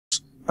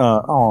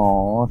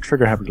Oh,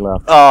 trigger happy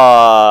left.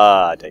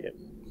 Ah, take it.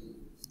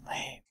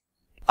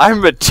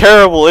 I'm a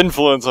terrible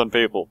influence on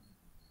people.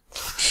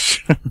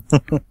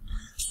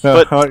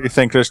 But how do you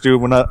think? Just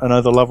do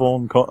another level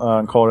and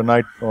call it a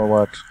night, or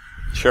what?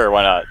 Sure,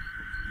 why not?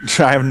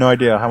 I have no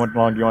idea how much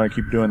long do you want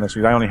to keep doing this.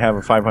 I only have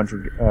a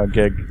 500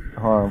 gig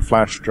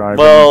flash drive.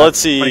 Well, let's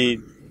see.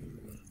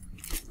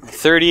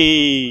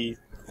 30,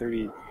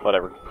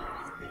 whatever.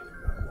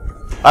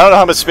 I don't know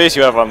how much space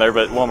you have on there,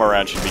 but one more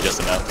round should be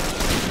just enough.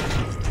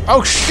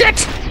 Oh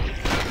shit!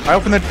 I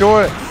opened the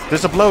door.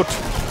 There's a bloat.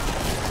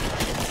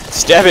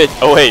 Stab it!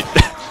 Oh wait,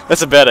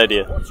 that's a bad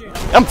idea.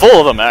 I'm full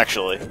of them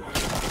actually.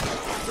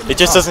 It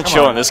just doesn't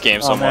show in this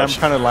game so man, much.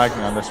 I'm kind of lagging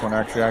on this one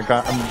actually.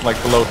 I'm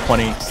like below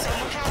 20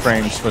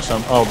 frames for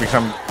some. Oh, because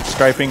I'm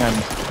Skyping.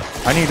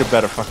 I need a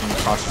better fucking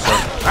processor.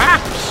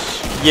 Ah!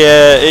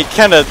 Yeah, it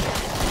kind of.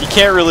 You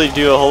can't really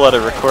do a whole lot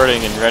of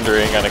recording and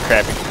rendering on a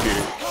crappy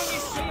computer.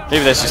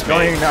 Maybe that's just me.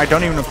 I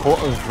don't even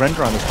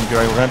render on this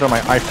computer. I render on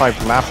my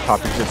i5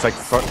 laptop because it's like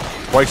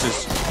twice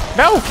as.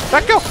 No!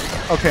 Let go!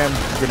 Okay, I'm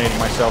grenading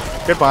myself.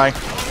 Goodbye.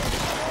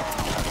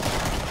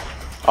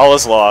 All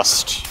is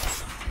lost.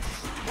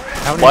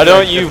 Why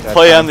don't you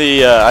play on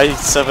the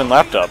i7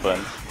 laptop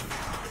then?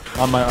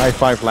 On my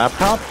i5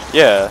 laptop?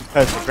 Yeah.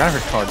 The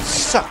graphics card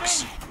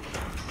sucks.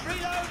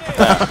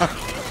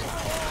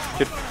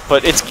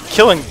 But it's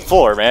killing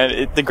floor,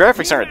 man. The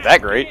graphics aren't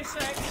that great.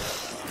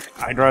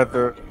 I'd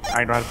rather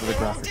the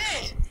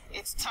graphics.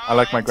 I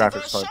like my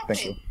graphics card.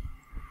 Thank you.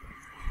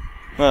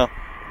 Well,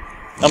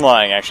 I'm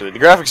lying actually. The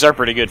graphics are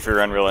pretty good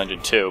for Unreal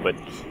Engine 2, but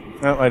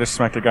well, I just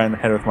smacked a guy in the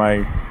head with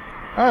my.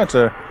 Oh, it's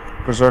a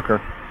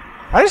berserker.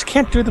 I just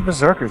can't do the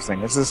berserker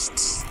thing. It's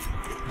just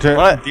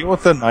to deal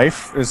with the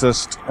knife is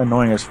just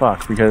annoying as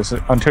fuck because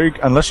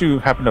unless you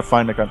happen to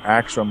find like an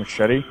axe or a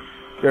machete,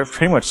 you're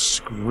pretty much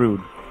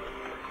screwed.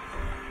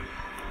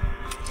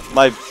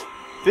 My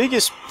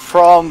biggest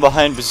problem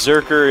behind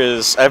Berserker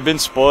is I've been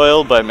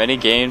spoiled by many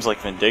games like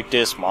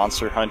Vindictus,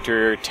 Monster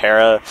Hunter,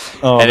 Terra,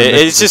 and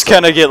it's just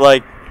kind of get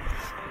like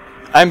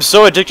I'm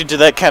so addicted to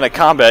that kind of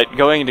combat.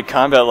 Going into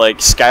combat like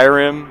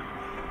Skyrim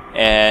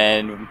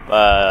and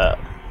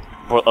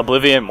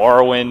Oblivion,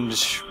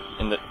 Morrowind,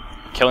 and the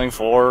Killing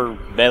Floor,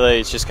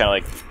 Melee. It's just kind of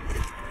like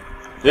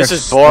this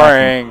is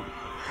boring.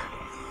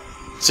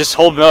 Just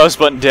hold mouse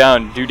button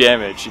down, do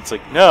damage. It's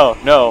like, no,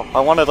 I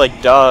want to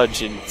like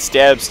dodge and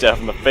stab stuff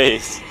in the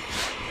face.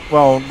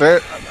 Well,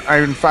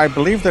 I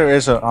believe there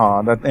is a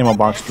that ammo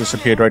box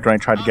disappeared right when I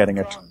tried getting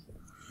it.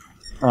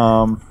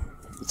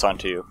 It's on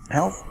to you.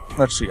 Hell,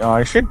 let's see.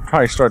 I should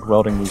probably start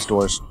welding these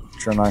doors,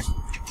 shouldn't I?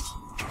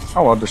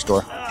 I'll weld this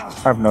door. I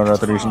have no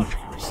other reason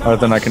other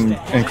than I can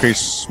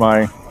increase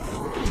my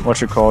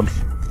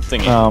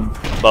thingy.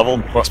 Level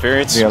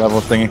experience. Yeah,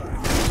 level thingy.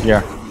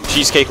 Yeah.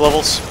 Cheesecake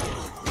levels.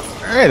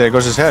 Hey, there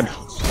goes his head.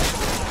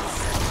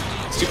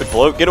 Stupid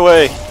bloke, get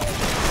away!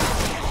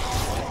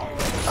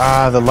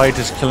 Ah, the light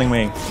is killing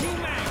me.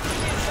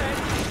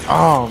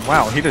 Oh,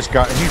 wow, he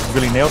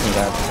really nailed me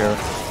that here.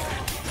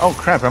 Oh,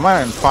 crap, am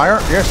I on fire?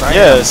 Yes, I am.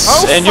 Yes,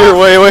 oh, and fuck. You're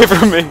way away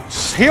from me.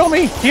 Heal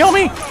me,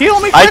 quickly!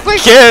 I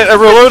can't,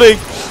 I'm reloading!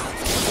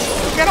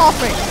 Get off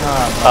me!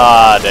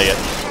 Dang it.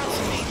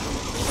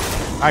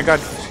 I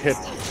got hit.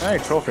 Hey,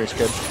 Trollface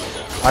Kid.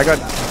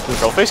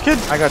 Trollface Kid?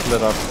 I got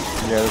lit up.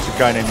 Yeah, there's a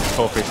guy named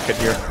Trollface Kid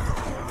here.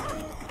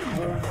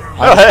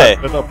 Oh, hey!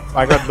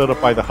 I got lit up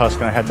by the husk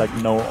and I had like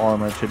no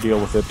armor to deal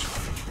with it.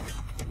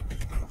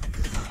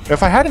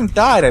 If I hadn't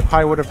died, I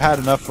probably would have had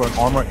enough for an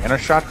armor and a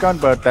shotgun,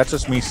 but that's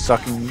just me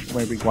sucking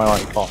maybe while I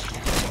talk.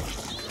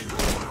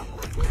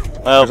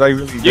 Well,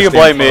 you can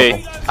blame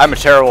me. I'm a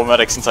terrible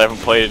medic since I haven't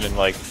played in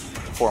like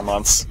 4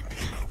 months.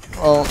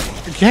 Well,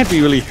 it can't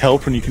be really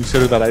helped when you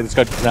consider that I just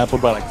got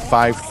grappled by like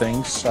 5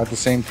 things at the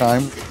same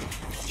time.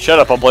 Shut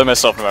up, I'll blame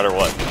myself no matter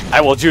what. I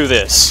will do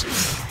this.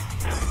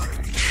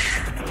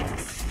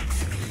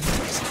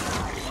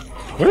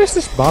 What is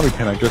this bobby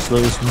pin I just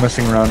was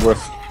messing around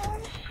with?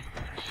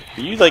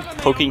 Are you like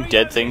poking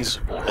dead things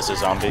as a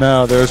zombie?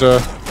 No, there's a...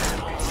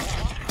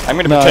 I'm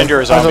gonna pretend you're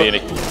a zombie.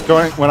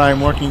 When I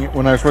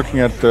was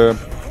working at the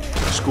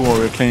school, we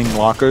were cleaning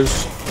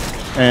lockers,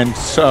 and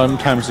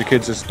sometimes the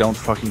kids just don't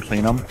fucking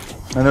clean them.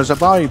 And there's a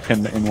bobby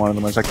pin in one of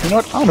them. I was like, you know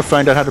what? I want to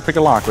find out how to pick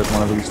a lock with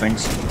one of these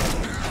things.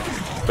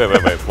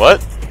 Wait,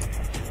 what?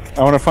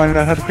 I want to find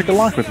out how to pick a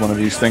lock with one of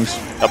these things.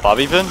 A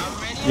bobby pin?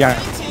 Yeah.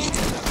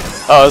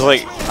 Oh, I was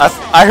like,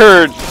 I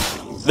heard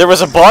there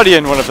was a body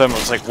in one of them. I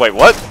was like, wait,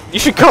 what? You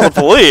should call the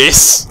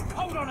police!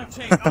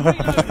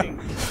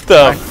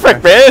 The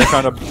frick, man!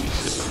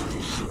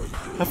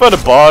 I found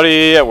a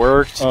body at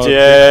work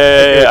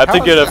today. I'm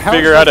thinking to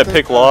figure out how to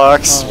pick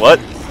locks. What?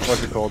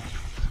 What's it called?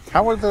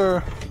 How are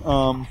the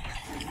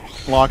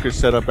lockers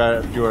set up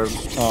at your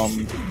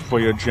for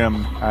your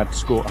gym at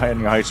school in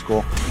your high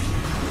school?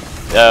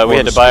 We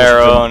had to buy our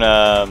own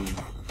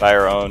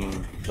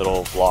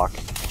little lock.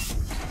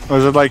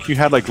 Was it like you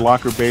had like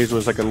locker bays?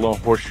 Was like a little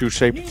horseshoe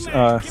shaped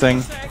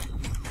thing?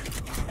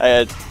 I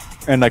had,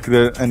 and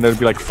there'd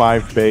be like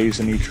 5 bays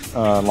in each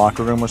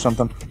locker room or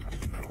something.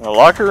 in the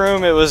locker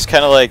room, it was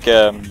kind of like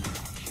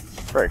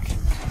Frick.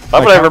 Why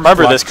would I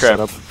remember this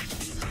crap?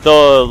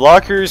 The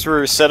lockers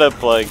were set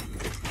up like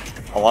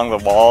along the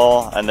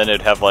wall, and then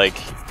it'd have like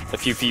a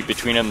few feet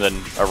between them, then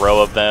a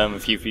row of them, a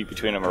few feet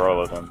between them, a row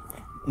of them.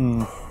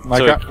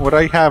 What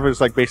I have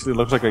is like basically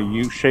looks like a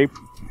U shape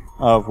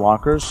of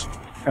lockers,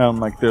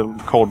 like they're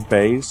called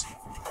bays,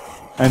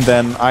 and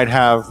then I'd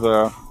have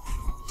the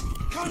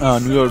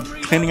we were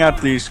cleaning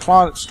out these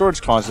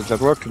storage closets at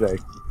work today,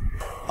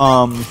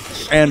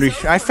 and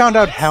I found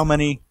out how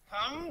many.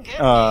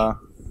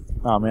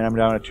 Oh man, I'm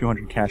down at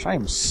 200 cash. I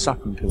am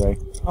sucking today.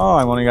 Oh,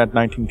 I've only got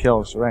 19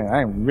 kills. Right,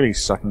 I am really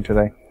sucking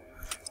today.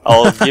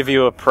 I'll give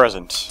you a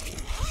present.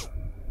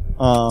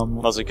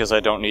 Mostly because I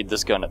don't need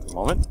this gun at the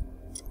moment.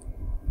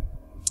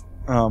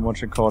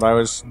 What's it called? I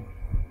was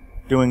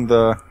doing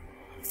the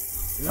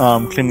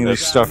cleaning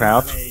this stuff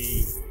out,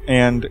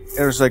 and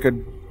there's like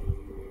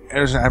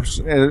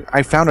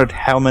I found out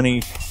how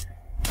many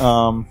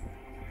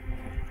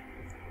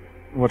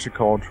what's it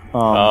called?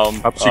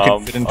 Cups you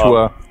can fit into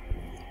a.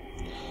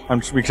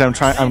 Because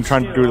I'm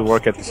trying to do the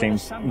work at the same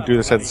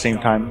this at the same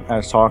time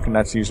as talk, and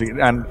that's usually,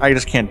 and I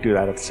just can't do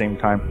that at the same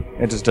time.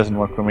 It just doesn't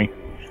work for me.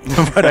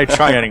 But I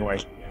try anyway.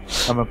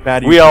 I'm a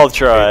bad. We all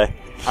try.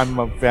 I'm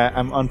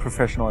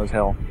unprofessional as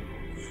hell.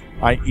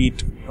 I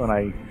eat when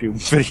I do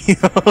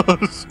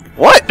videos.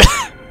 What?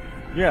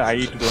 Yeah, I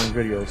eat during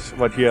videos.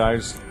 But yeah,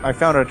 I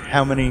found out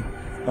how many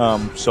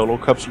solo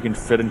cups you can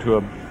fit into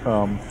a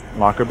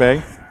locker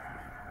bay.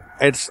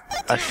 It's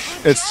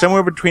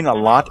somewhere between a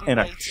lot and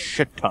a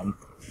shit ton.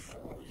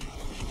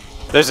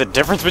 There's a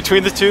difference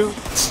between the two?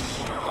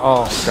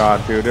 Oh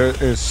god, dude, there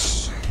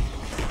is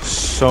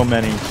so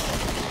many.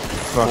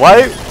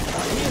 Why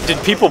did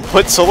people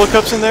put solo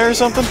cups in there or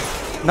something?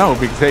 No,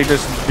 because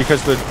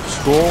the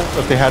school,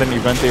 if they had an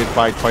event, they'd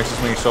buy twice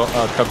as many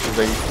cups as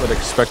they would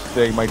expect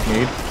they might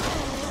need.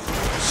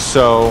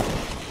 So,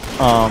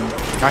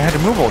 I had to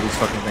move all these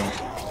fucking things,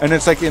 and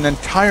it's like an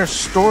entire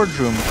storage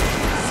room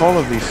full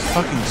of these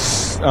fucking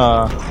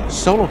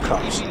solo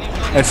cups.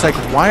 It's like,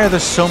 why are there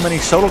so many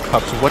solo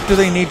cups? What do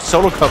they need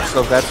solo cups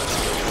of that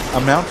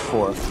amount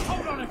for?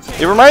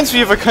 It reminds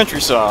me of a country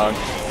song.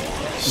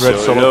 Red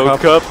Solo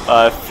Cup,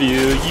 I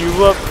fill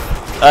you up.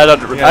 I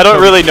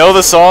don't really know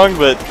the song,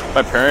 but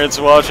my parents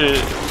watch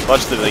the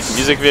like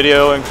music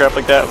video and crap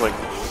like that. Like,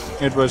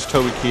 it was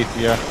Toby Keith,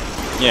 yeah.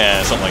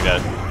 Yeah, something like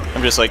that.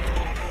 I'm just like,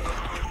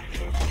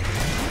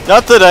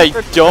 not that I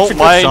don't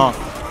mind.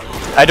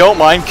 I don't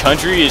mind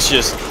country. It's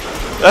just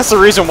that's the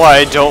reason why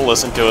I don't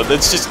listen to it.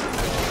 It's just.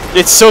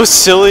 It's so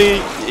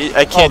silly,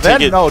 I can't take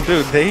it. No,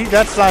 dude,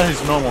 that's not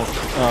his normal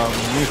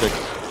music.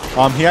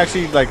 He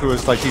actually, like,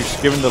 he's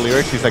given the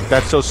lyrics, he's like,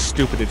 that's so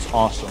stupid, it's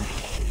awesome.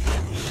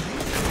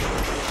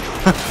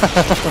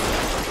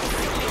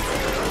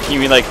 You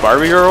mean like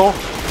Barbie Girl?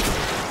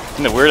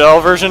 In the Weird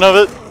Al version of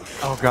it?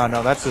 Oh god,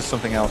 no, that's just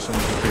something else.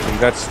 Completely. You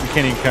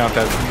can't even count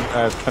as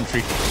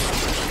country.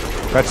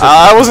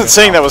 I wasn't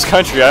saying that was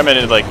country, I meant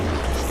it, like,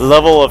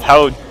 level of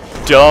how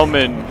dumb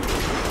and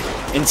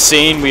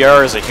insane we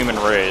are as a human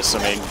race.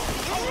 I mean,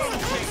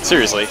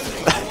 seriously.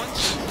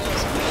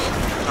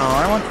 Oh,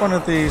 I want one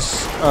of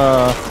these.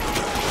 I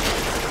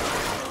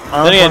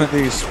want one of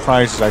these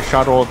prizes. I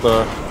shot all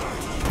the.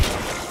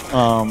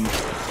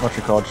 What's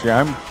it called? Yeah,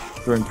 I'm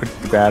doing pretty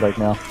bad right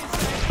now.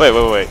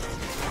 Wait.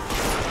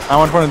 I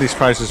want one of these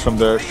prizes from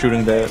the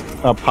shooting the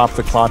pop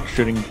the clock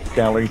shooting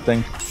gallery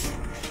thing.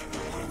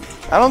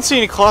 I don't see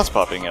any clots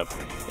popping up.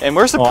 And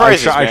where's the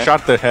prizes, man? I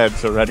shot the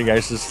heads already.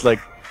 Guys, just like.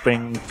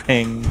 Ping,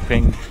 ping,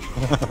 ping.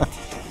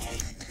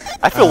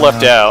 I feel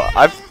left out.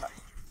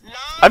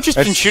 I've just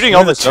been shooting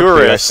all the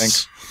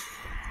tourists.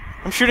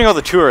 I'm shooting all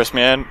the tourists,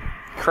 man.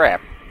 Crap.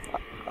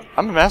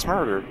 I'm a mass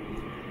murderer.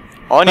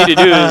 All I need to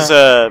do is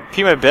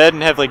pee my bed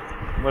and have like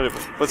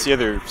what's the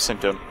other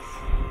symptom?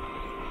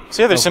 What's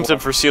the other symptom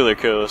for serial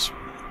killers?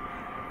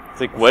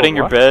 It's like wetting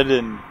your bed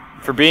and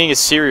for being a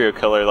serial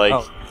killer,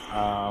 like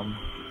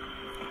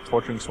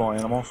torturing small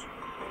animals.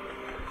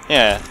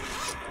 Yeah.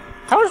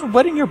 How is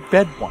wetting your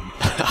bed one?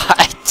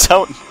 I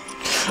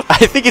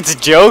think it's a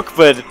joke,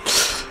 but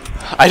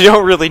I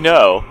don't really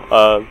know.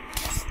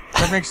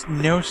 That makes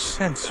no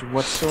sense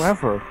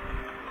whatsoever.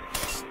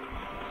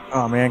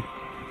 Oh man,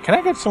 can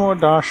I get some more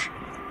Dosh?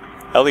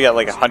 I only got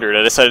like 100.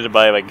 I decided to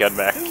buy my gun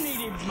back.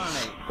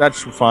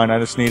 That's fine. I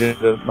just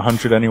needed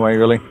 100 anyway.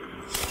 Really,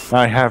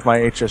 I have my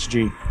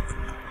HSG.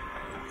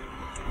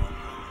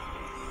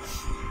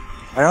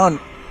 I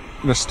don't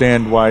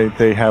understand why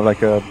they have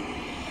like a.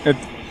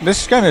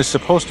 This gun is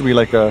supposed to be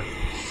like a.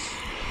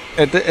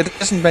 It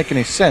doesn't make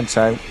any sense.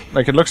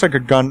 Like it looks like a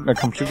gun, a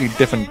completely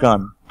different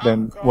gun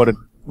than what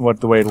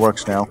the way it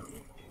works now.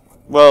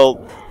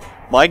 Well,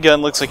 my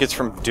gun looks like it's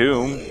from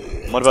Doom.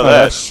 What about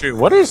that? That's true.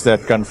 What is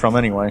that gun from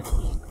anyway?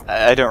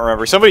 I don't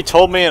remember. Somebody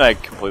told me and I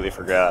completely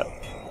forgot.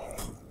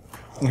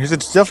 Because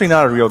it's definitely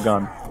not a real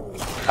gun.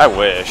 I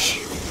wish.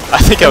 I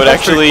think I would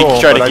actually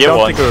try to get one. I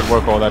don't think it would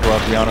work all that well,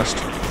 to be honest.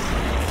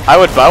 I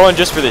would buy one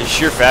just for the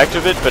sheer fact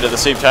of it, but at the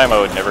same time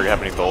I would never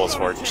have any bullets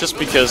for it. Just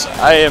because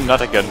I am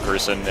not a gun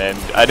person, and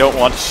I don't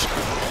want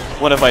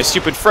one of my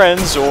stupid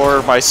friends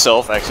or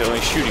myself accidentally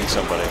shooting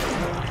somebody.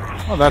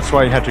 Well, that's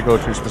why you had to go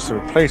to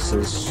specific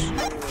places.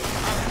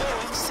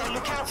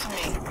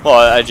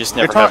 Well, I just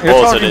never got you're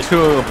bullets at talking it.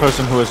 to a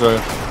person who was a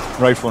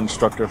rifle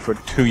instructor for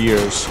 2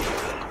 years.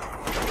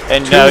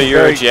 And now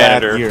you're a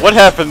janitor. What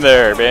happened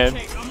there, man?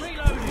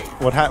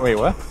 Wait,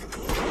 what?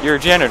 You're a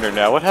janitor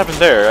now. What happened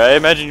there? I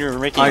imagine you were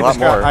making a lot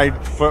more.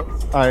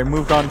 I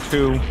moved on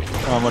to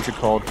what's it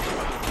called?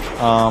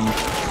 I'm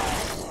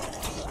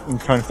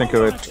trying to think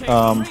of it.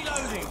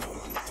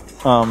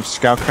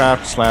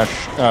 Scoutcraft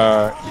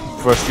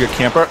 / first year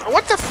camper.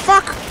 What the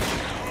fuck?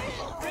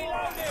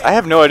 I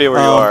have no idea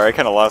where you are. I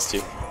kind of lost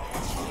you.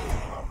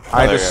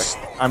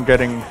 I'm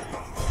getting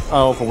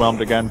overwhelmed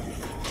again.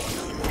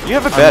 You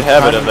have a bad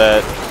habit of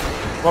that.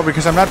 Well,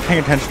 because I'm not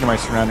paying attention to my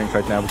surroundings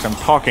right now, because I'm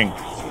talking.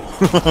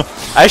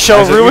 I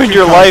shall ruin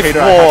your life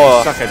more.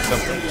 I suck at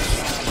something.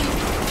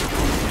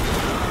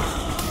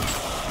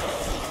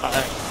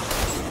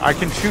 I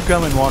can chew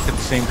gum and walk at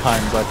the same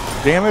time, but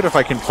damn it if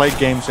I can play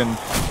games and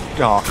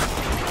talk.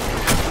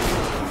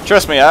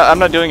 Trust me, I'm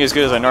not doing as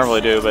good as I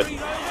normally do, but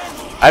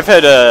I've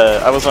had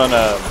I was on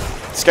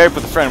Skype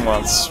with a friend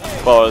once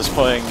while I was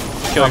playing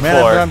Killing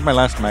Floor. I found my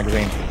last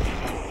magazine.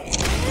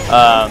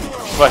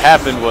 What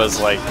happened was,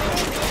 like,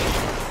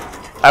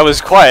 I was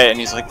quiet, and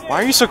he's like,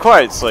 "Why are you so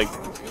quiet?" It's like,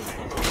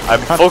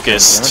 I'm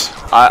focused.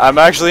 I'm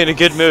actually in a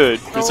good mood.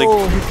 He's like,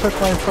 "Oh, he took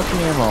my fucking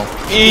ammo."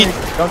 Eat!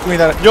 Don't give me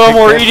that. No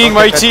more eating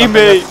my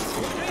teammate!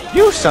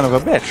 You son of a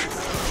bitch!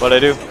 What'd I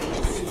do?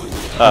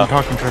 I'm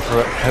talking to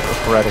a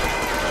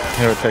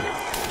heretic.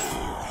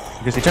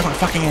 Because he took my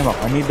fucking ammo.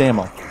 I need the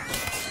ammo.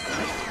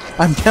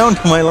 I'm down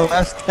to my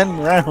last 10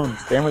 rounds,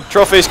 damn it.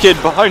 Trollface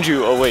kid, behind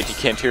you! Oh wait, he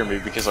can't hear me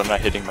because I'm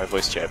not hitting my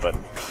voice chat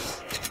button.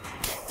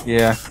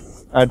 Yeah,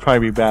 that'd probably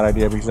be a bad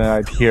idea because then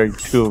I'd hear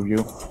 2 of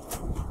you.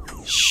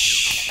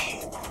 Shh.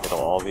 It'll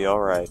all be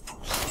alright.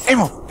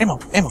 Ammo! Ammo!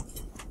 Ammo!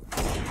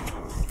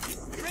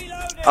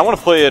 I want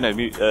to play a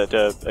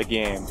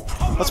game.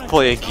 Let's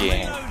play a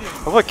game.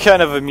 What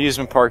kind of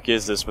amusement park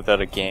is this without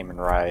a game and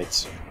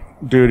rides?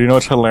 Dude, you know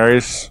what's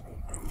hilarious?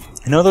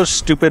 You know those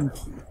stupid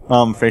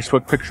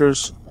Facebook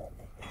pictures?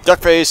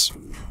 Duckface!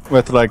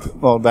 With like,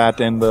 well,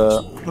 that and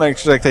the... Like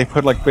they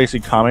put like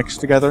basically comics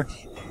together?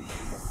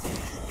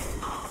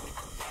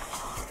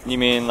 You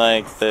mean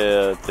like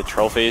the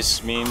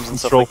Trollface memes and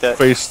stuff like that?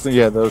 Trollface,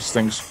 yeah, those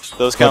things.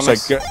 Those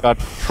comics? That's like got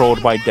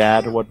trolled by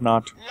dad or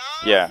whatnot.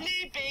 Yeah.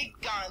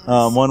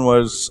 One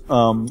was,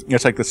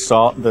 it's like the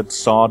Saw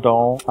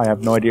doll. I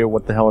have no idea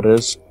what the hell it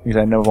is, because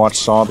I never watched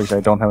Saw because I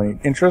don't have any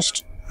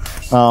interest.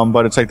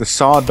 But it's like the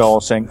Saw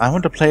doll saying, "I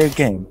want to play a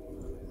game."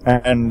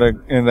 And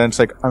then it's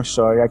like, "I'm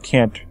sorry, I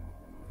can't."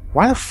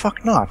 Why the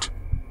fuck not?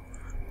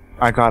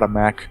 I got a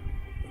Mac.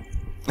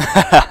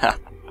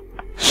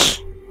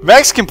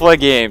 Macs can play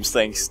games,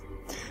 thanks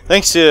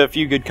to a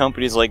few good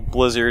companies like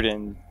Blizzard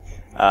and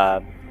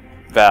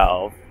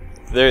Valve.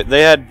 They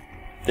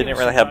didn't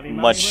really have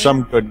much.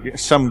 Some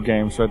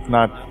games, but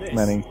not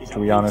many, to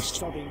be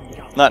honest.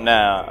 Not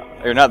now,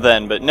 or not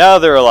then, but now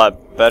they're a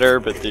lot better.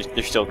 But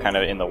they're still kind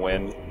of in the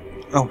wind.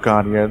 Oh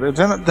god, yeah,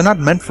 they're not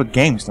meant for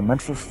games. They're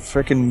meant for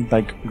freaking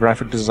like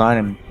graphic design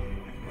and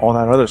all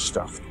that other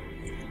stuff.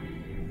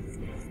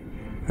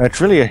 It's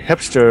really a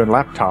hipster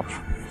laptop.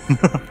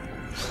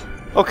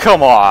 Oh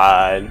come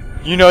on!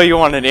 You know you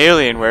want an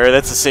Alienware.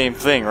 That's the same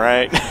thing,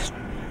 right?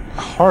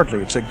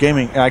 Hardly. It's a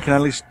gaming. I can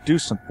at least do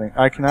something.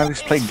 I can at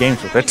least play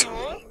games with it.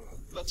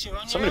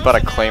 Somebody bought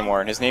a Claymore,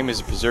 and his name is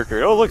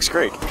Berserker. Oh, it looks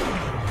great.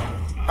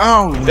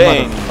 Oh,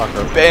 bang,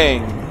 motherfucker!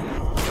 Bang,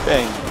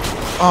 bang.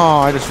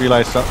 Oh, I just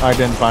realized I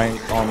didn't buy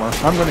armor.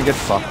 I'm gonna get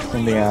fucked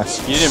in the ass.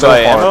 You didn't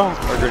buy ammo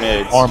or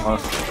grenades? Armor.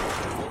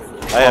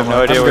 I have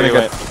no idea where you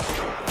went.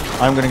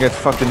 I'm gonna get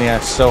fucked in the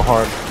ass so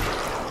hard.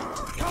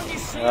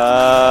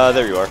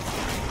 There you are.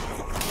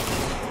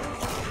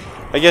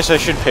 I guess I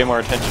should pay more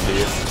attention to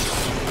you.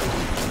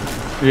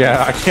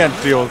 Yeah, I can't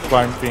deal with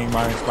being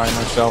by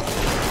myself.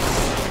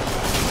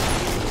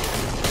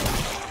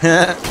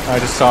 I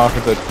just saw her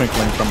the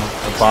twinkling from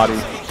her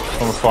body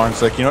from afar, and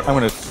it's like, you know what, I'm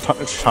gonna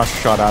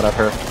shot out at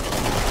her.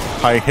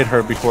 I hit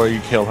her before you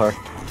kill her.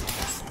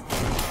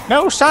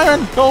 No,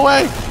 Siren, go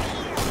away!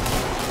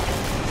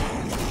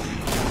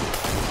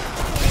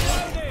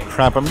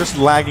 Crap, I'm just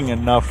lagging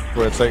enough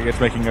where it's like it's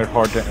making it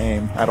hard to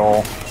aim at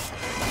all.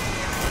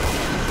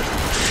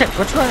 Shit,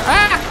 what's going on?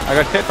 Ah! I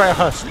got hit by a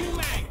husk.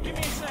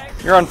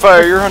 You're on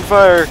fire, you're on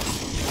fire!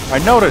 I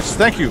noticed,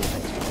 thank you!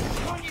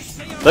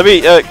 Let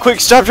me, quick,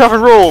 stop, drop,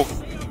 and roll!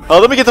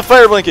 Let me get the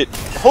fire blanket!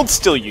 Hold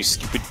still, you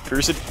stupid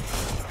person.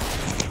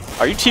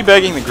 Are you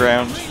teabagging the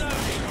ground?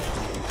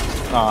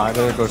 Ah,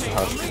 there goes the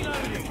husk.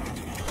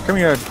 Come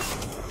here.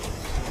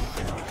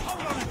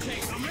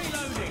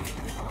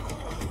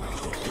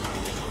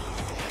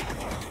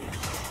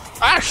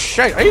 Ah,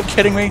 shit! Are you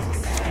kidding me?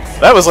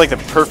 That was like the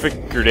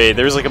perfect grenade.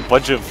 There was like a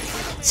bunch of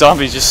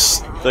zombies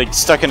just like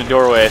stuck in a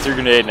doorway. I threw a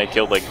grenade and I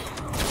killed like...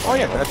 Oh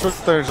yeah, that's what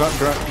there's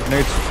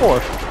grenades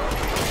for.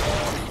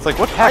 It's like,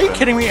 what happened? Are you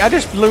kidding me? I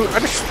just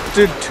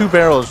did 2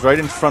 barrels right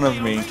in front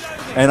of me,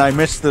 And I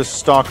missed the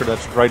stalker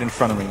that's right in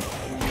front of me.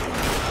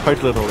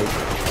 Quite literally.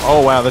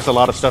 Oh wow, there's a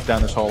lot of stuff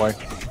down this hallway.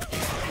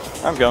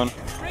 I'm going.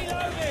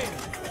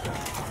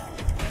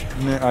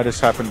 I just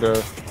happened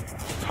to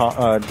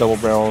double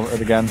barrel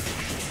it again.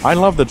 I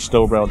love this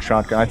double barreled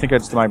shotgun. I think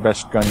it's my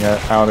best gun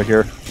yet out of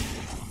here.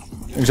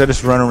 Because I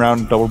just run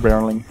around double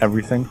barreling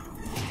everything.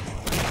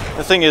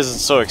 The thing is,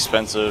 it's so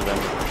expensive, and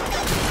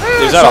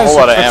there's not a whole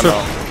lot of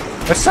ammo.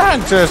 It's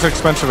not as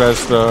expensive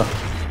as the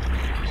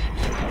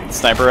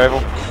sniper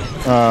rifle.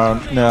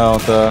 No,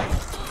 the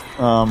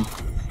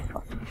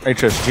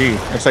HSG.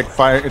 It's like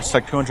It's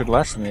like 200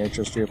 less than the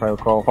HSG, if I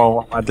recall.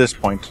 Well, at this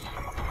point.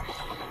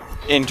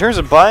 In terms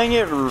of buying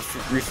it or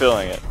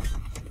refilling it?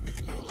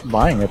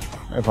 Buying it,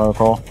 if I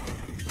recall.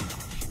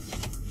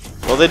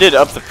 Well, they did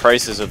up the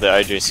prices of the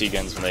IJC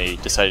guns when they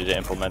decided to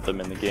implement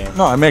them in the game.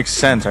 No, it makes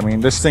sense. I mean,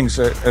 this thing's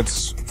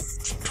it's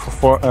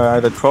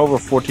either 12 or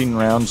 14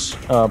 rounds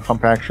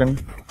pump action.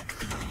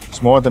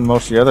 It's more than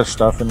most of the other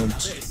stuff, and it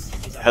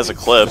has a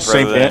clip.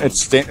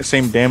 It's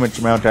same damage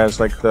amount as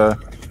like the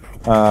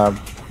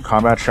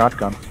combat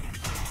shotgun.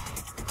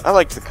 I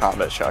liked the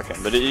combat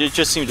shotgun, but it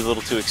just seemed a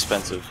little too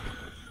expensive.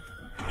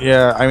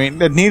 Yeah, I mean,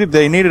 they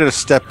needed a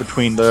step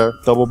between the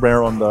double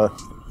barrel and the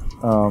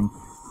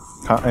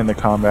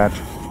combat.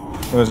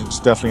 It's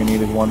definitely a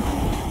needed one.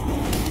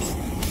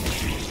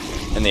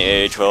 And the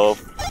AA-12.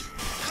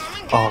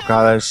 Oh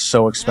god, that is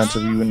so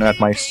expensive even at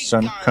my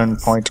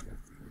current point.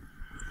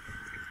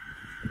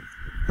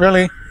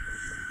 Really?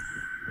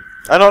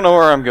 I don't know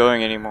where I'm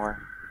going anymore.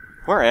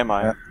 Where am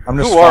I? Yeah, I'm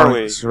just Who are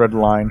we? This red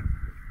line.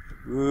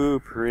 Ooh,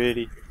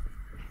 pretty.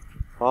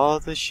 All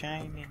the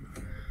shining.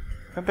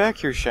 Come back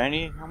here,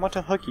 Shiny. I want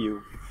to hug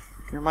you.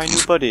 You're my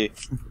new buddy.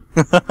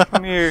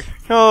 Come here.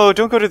 No,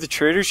 don't go to the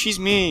trader. She's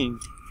mean.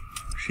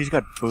 She's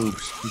got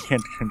boobs. You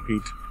can't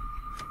compete.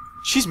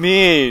 She's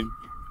mean.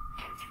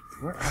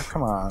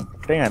 Come on.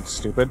 Dance,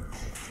 stupid.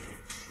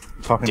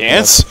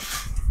 Dance?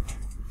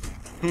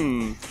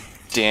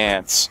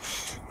 Dance.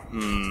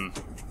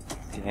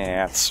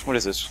 Dance. What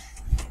is this?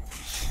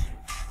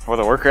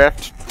 World of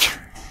Warcraft?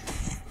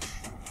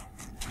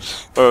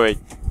 Oh, wait.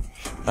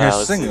 Here's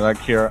the thing, like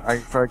here,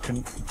 if I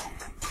can...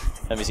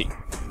 Let me see.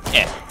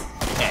 Yeah.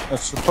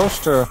 It's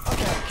supposed to...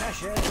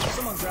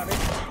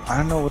 I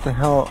don't know what the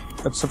hell...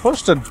 It's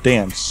supposed to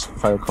dance,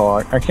 if I recall.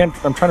 I can't...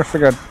 I'm trying to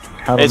figure out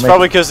how to It's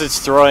probably because it's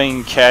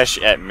throwing cash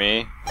at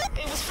me.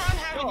 It was fun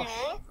having you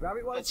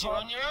all. But you're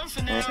on your own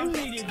for now.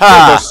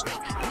 Ha!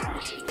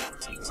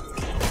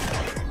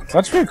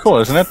 That's pretty cool,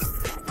 isn't it?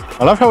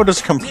 I love how it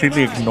is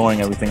completely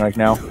ignoring everything right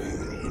now.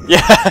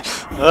 Yeah!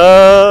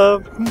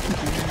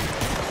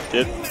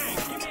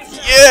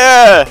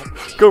 Yeah!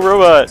 Go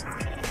robot!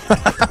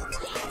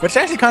 It's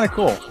actually kind of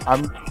cool.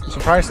 I'm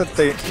surprised that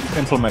they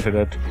implemented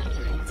it.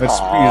 It's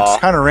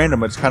kind of random,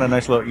 but it's kind of a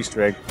nice little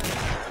Easter egg.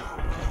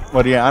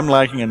 But yeah, I'm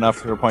lagging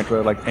enough to the point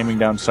where like aiming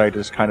down sight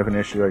is kind of an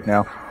issue right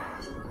now.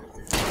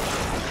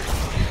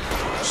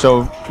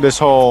 So this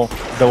whole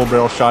double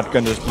barrel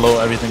shotgun just blow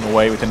everything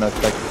away within a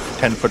like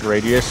 10-foot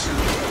radius.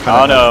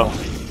 Oh no!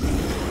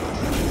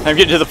 I'm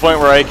getting to the point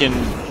where I can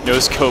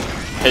no-scope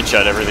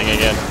headshot everything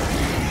again.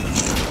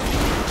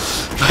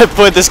 I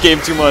played this game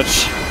too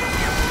much.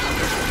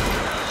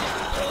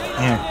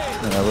 Yeah,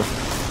 whatever.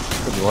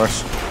 Could be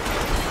worse.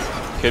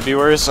 Could be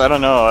worse? I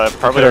don't know. I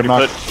probably already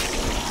put...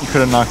 You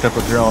could have knocked up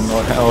a girl and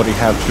already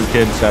have 2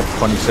 kids at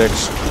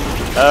 26.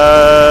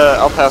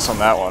 I'll pass on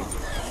that one.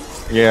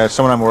 Yeah,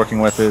 someone I'm working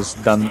with is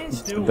done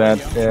that.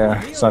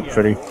 Yeah, it's not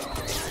pretty.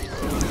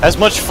 As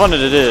much fun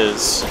as it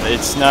is,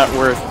 it's not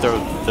worth the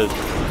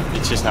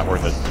it's just not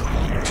worth it.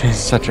 She's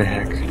such a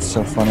hick. It's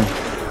so funny.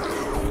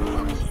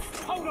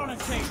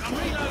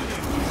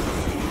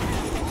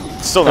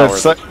 Still not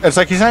worth it. It's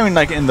like he's not even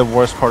like in the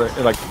worst part of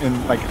like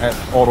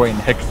all the way in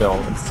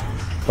Hickville.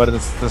 But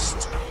it's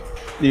just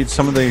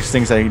some of these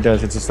things that he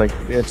does. It's just like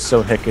it's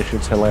so hickish.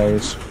 It's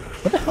hilarious.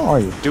 What the hell are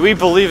you? Do we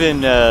believe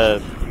in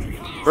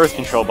birth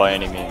control by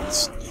any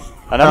means?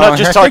 And I'm not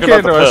just talking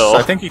about the pill.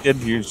 I think he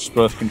did use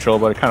birth control,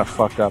 but it kind of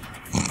fucked up.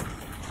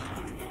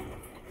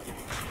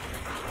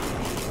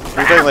 Are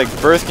we talking like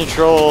birth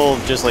control,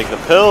 just like the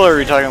pill, or are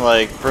we talking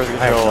like birth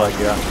control? I have no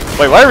idea.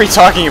 Wait, why are we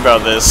talking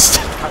about this?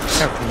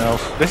 I don't know.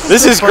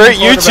 This is great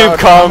YouTube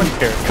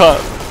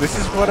This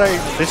is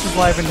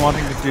why I've been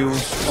wanting to do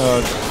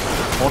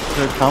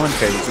multiple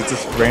commentaries. It's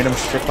just random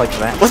shit like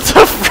that. What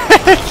the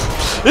frick?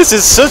 This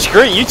is such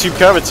great YouTube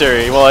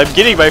commentary while I'm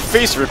getting my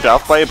face ripped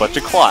off by a bunch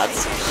of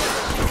clots.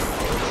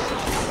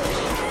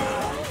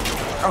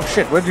 Oh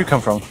shit, where'd you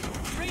come from?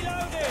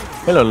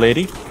 Hello,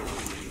 lady.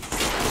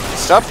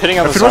 Stop hitting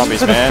on the zombies, man. If it wasn't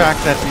for the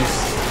fact that these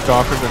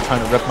stalkers are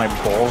trying to rip my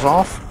balls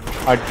off,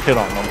 I'd hit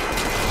on them.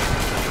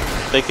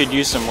 They could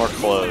use some more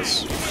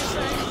clothes.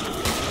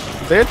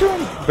 They're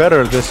doing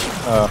better this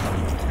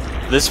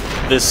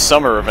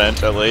summer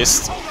event, at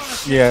least.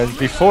 Yeah,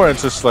 before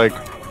it's just like,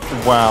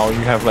 wow, you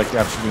have like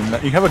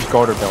absolutely you have a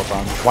garter belt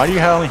on. Why do you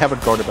only have a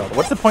garter belt?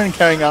 What's the point in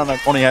carrying on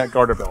like only a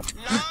garter belt?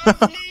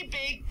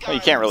 Well,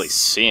 you can't really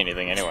see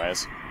anything,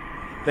 anyways.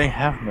 They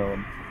have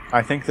known.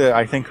 I think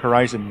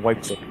Horizon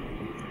wiped it.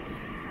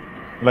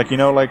 Like, you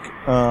know, like,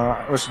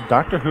 it was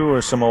Doctor Who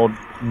or some old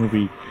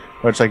movie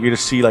where it's like you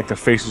just see, like, the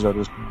faces are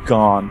just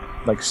gone,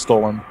 like,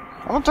 stolen.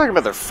 I'm not talking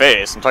about their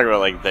face. I'm talking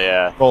about, like,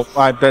 the, Well,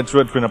 that's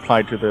what's been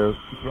applied to the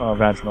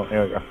vaginal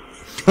area.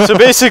 So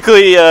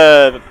basically,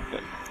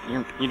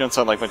 you don't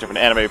sound like much of an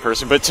anime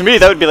person, but to me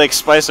that would be like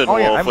Spice and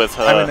Wolf with...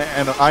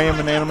 I am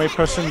an anime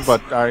person,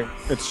 but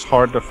it's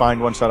hard to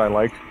find ones that I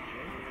like.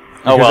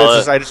 Oh,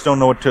 well, I just don't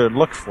know what to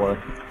look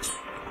for.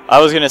 I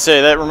was gonna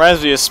say, that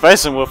reminds me of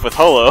Spice and Wolf with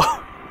Holo.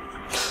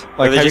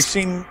 Like, have you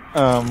seen,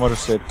 what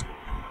is it?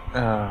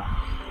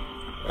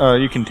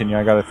 You continue,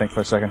 I gotta think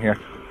for a second here.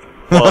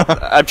 Well,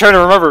 I'm trying to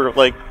remember,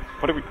 like,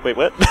 what did we... Wait,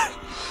 what?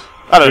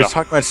 I don't know. You're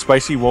talking about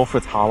Spicy Wolf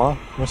with Hala?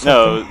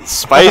 No,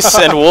 Spice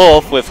and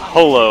Wolf with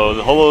Holo.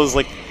 The Holo is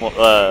like one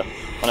of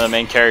the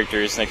main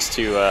characters next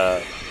to.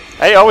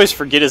 I always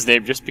forget his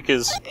name just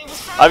because,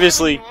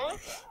 obviously,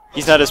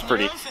 he's not as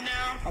pretty.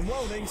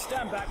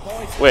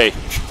 Wait,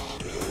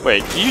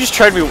 you just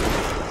try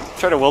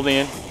to weld me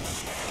in?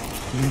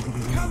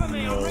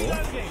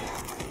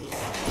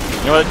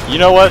 No. You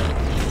know what?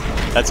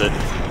 That's it.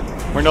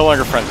 We're no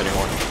longer friends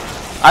anymore.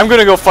 I'm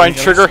gonna go find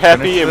Trigger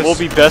Happy and we'll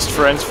be best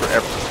friends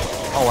forever.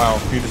 Oh wow,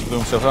 he just blew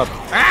himself up.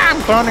 Ah,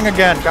 I'm burning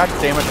again, god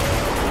damn it.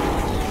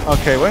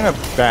 Okay, we're in a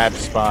bad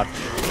spot.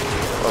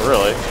 Oh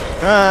really?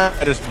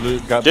 I just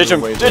got Ditch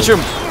him! Ditch him!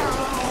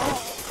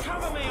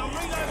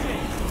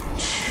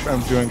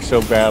 I'm doing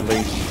so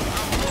badly.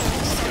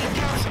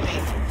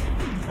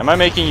 Am I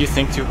making you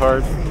think too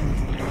hard?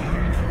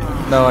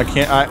 No, I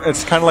can't.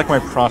 It's kind of like my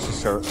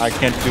processor. I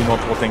can't do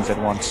multiple things at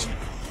once.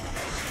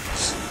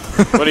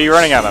 What are you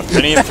running on, a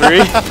Pentium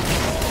 3?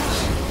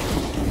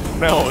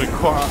 No, a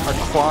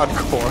quad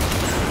core.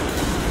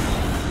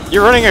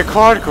 You're running a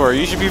quad core,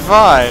 you should be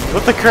fine.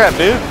 What the crap,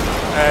 dude?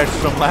 It's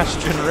from last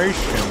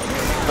generation.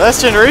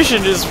 Last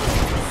generation is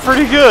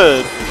pretty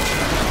good.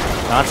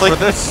 Not for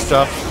this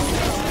stuff.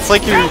 It's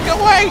like you... Go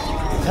away!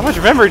 How much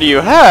memory do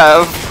you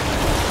have?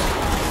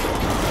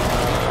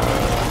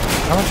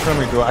 How much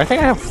memory do I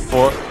think I have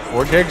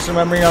 4 gigs of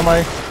memory on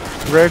my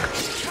rig.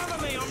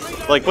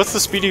 Like, what's the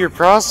speed of your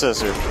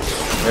processor?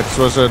 It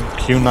was a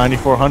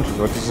Q9400.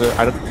 What is it?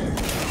 I don't...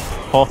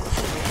 Oh.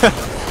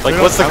 Like,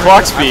 what's the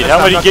clock speed? How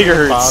many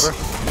gigahertz?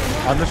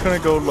 I'm just gonna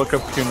go look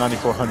up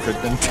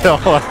Q9400 and tell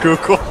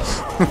Google.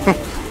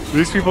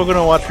 These people are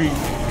gonna watch me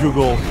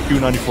Google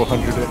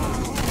Q9400.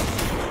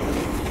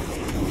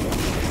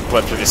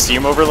 What, through the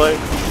Steam overlay?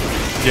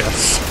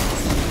 Yes.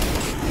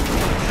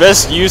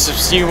 Best use of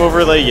Steam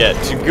overlay yet,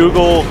 to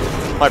Google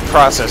my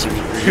processor.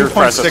 Your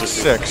processor.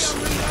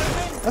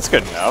 2.66. That's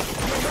good enough.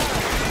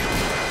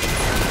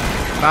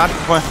 Not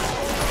when...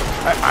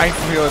 I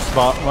feel it's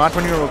about not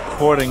when you're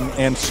recording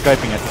and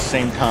Skyping at the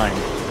same time,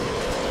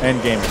 and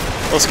gaming.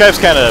 Well, Skype's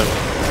kind of,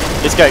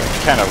 it's got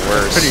kind of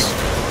worse.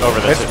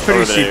 It's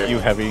pretty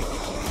CPU heavy.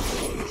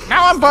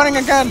 Now I'm burning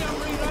again.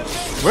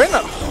 We're in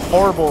a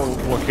horrible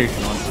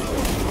location,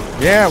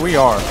 honestly. Yeah, we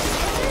are.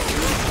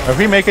 If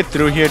we make it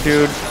through here,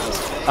 dude,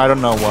 I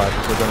don't know what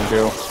we're gonna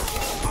do.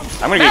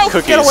 I'm gonna get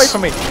cookies. Get away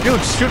from me,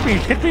 dude! Shoot me!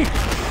 Hit me!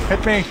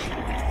 Hit me!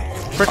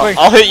 Quickly!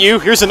 I'll hit you.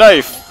 Here's a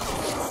knife.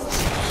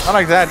 Not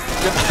like that.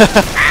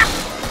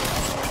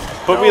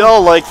 But we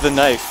all like the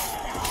knife.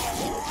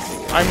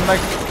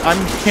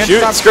 Can't shoot,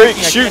 stop Screek,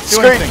 shooting. Shoot,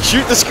 Screek,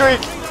 shoot the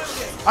Screek.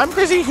 I'm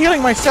busy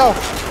healing myself.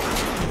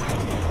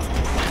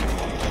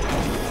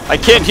 I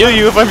can't heal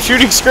you if I'm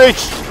shooting Screek.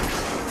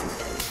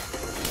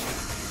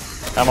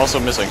 I'm also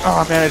missing.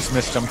 Oh man, I just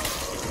missed him.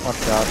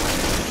 Watch out.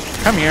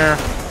 Come here.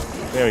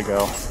 There we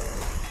go.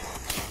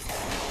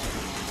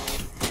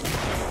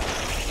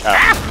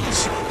 Ah.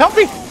 Help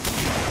me!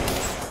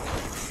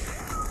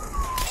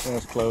 That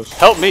was close.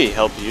 Help me,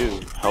 help you.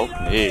 Help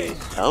me,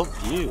 help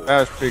you. That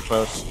was pretty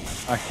close.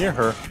 I hear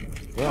her.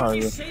 Where are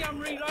you?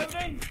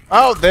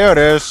 Oh, there it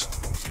is.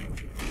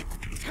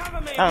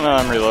 I don't know,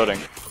 I'm reloading.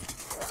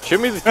 Shoot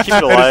me to keep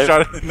it alive. I just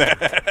shot it in the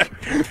head.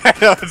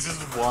 I was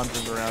just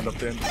wandering around up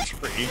there in the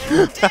tree.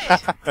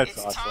 That's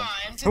awesome.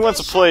 Who wants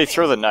to play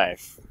Throw the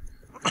Knife?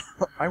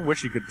 I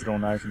wish you could throw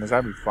knives in this.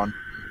 That'd be fun.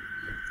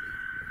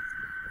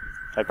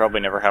 I'd probably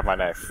never have my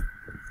knife.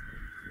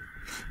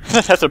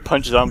 I'd have to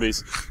punch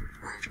zombies.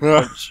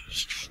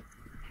 Punch.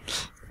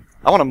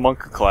 I want a monk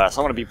class.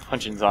 I want to be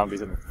punching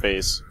zombies in the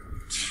face.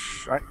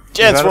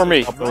 Dance for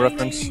me!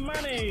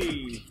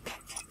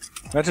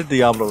 That's a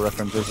Diablo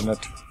reference, isn't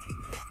it?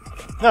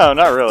 No,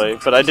 not really,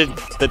 but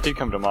that did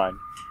come to mind.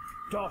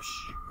 Dosh,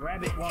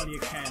 grab it while you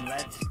can,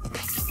 lads.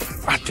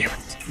 Ah, damn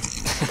it.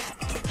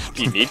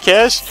 Do you need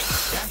cash?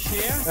 Cash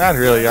here? Not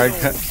really, I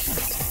can't...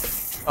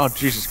 Oh,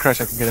 Jesus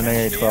Christ, I can get an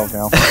AA-12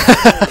 now.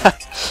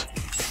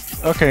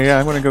 Okay, yeah,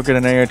 I'm gonna go get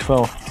an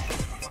AA-12.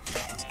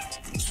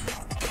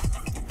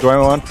 Do I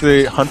want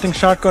the hunting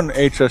shotgun or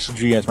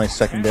HSG as my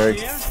secondary?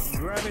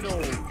 Grab it all.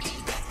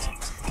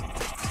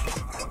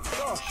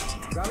 Dosh,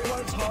 grab it while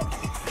it's hot.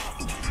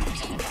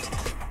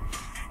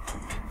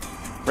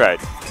 Right.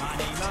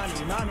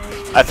 Money, money,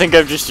 money. I think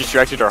I've just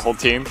distracted our whole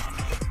team.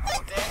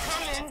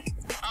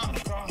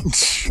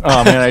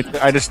 Oh man,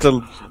 I just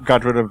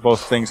got rid of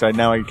both things. I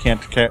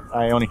can't.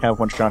 I only have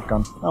one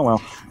shotgun. Oh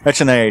well. That's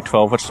an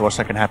AA-12. What's the worst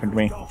that can happen to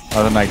me?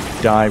 Other than I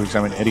die because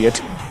I'm an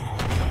idiot.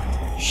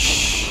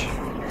 Shh.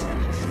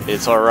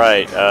 It's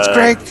alright.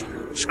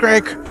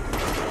 Scrake!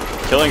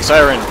 Killing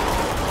Siren.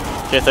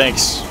 Okay,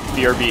 thanks.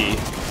 BRB.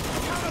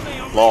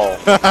 Lol.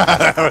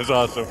 That was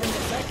awesome.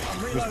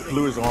 Just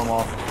blew his arm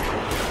off.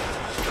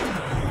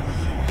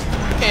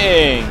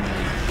 Dang.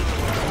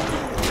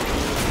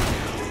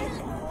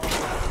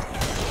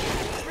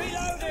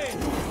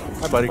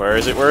 Hi, buddy. Where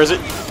is it? Where is it?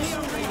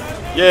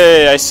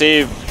 Yay, I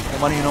saved. No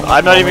money, no money,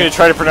 I'm not no even money. gonna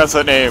try to pronounce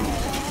that name.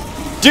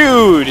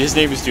 Dude! His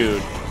name is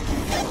Dude.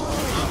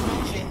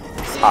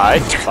 Hi. I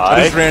just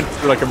Bye. ran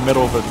through like a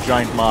middle of a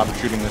giant mob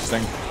shooting this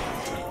thing.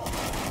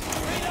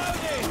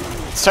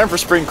 It's time for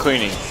spring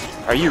cleaning.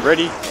 Are you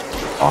ready?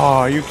 Oh,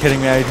 are you kidding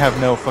me? I have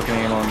no fucking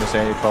ammo on this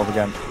AA-12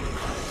 again.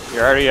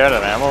 You're already out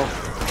of ammo?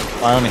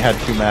 I only had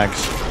 2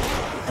 mags.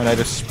 And I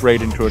just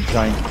sprayed into a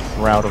giant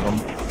crowd of them.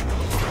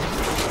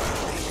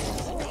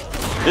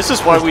 This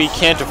is why we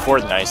can't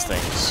afford nice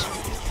things.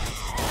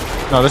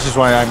 No, this is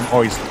why I'm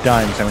always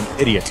dying, because I'm an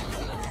idiot.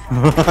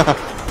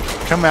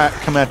 Come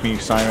at me,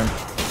 Siren.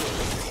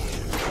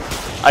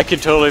 I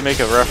could totally make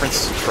a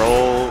reference to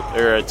troll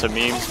or to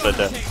memes, but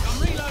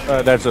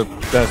That's the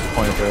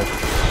point of the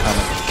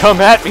comment. come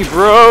at me,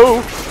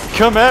 bro!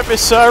 Come at me,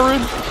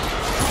 Siren!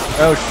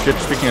 Oh shit,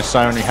 speaking of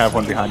Siren, we have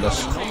one behind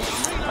us.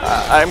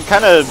 I'm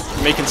kind of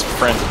making some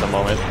friends at the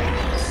moment.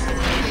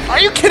 Are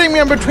you kidding me?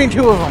 I'm between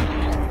 2 of them.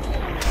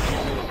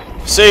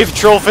 Save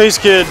Troll Face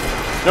Kid!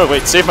 No,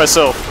 wait, save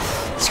myself.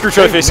 Screw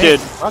Troll Face Kid.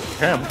 Fuck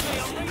him.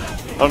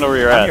 I don't know where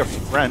you're I'm at. your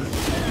friend.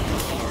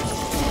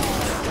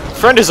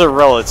 Friend is a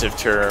relative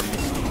term.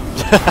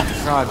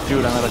 God,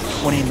 dude, I'm at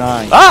a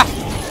 29. Ah!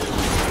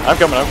 I'm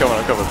coming.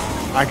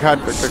 I got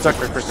stuck.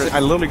 I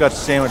literally got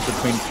sandwiched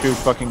between 2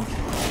 fucking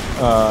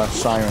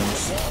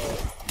sirens.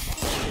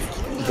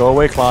 Go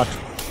away, Clot.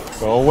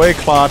 Go away,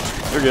 Clot.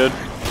 You're good.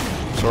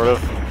 Sort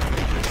of.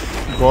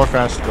 Go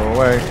fast. Go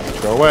away.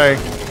 Go away.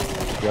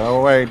 Go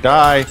away.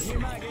 Die.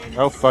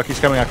 Oh fuck, he's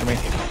coming after me.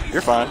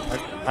 You're fine.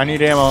 I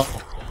need ammo.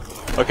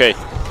 Okay,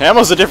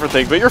 ammo's a different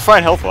thing, but you're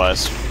fine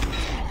health-wise.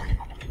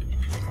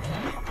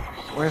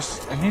 Where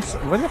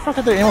the fuck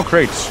are the ammo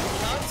crates?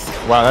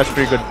 Wow, that's a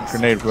pretty good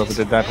grenade, whoever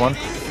did that one.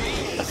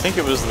 I think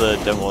it was the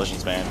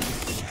Demolitions Man.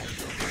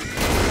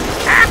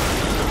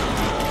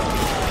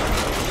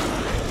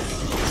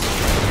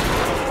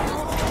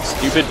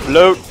 Stupid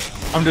bloat!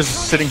 I'm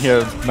just sitting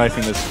here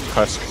knifing this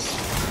husk.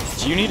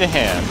 Do you need a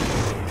hand?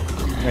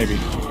 Maybe.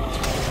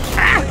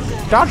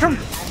 Dodge him!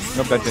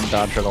 Nope, that didn't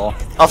dodge at all.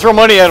 I'll throw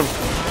money at him!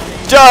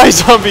 Die,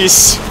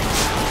 zombies!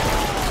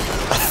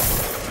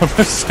 I'm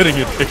just sitting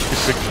here picking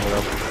it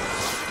up.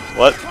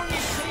 What?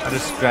 I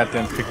just sat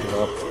down and picked it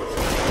up.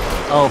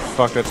 Oh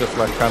fuck, that's a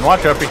flesh gun.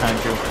 Watch out behind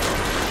you.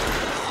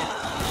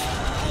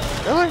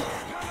 Really?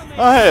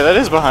 Oh hey, that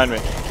is behind me.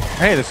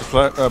 Hey, there's a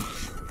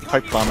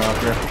pipe bomber out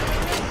here.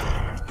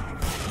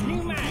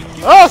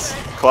 Oh!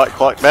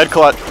 Clot, bad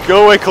Clot.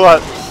 Go away,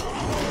 Clot!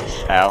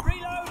 Ow.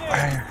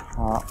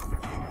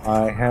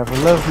 I have a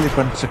lovely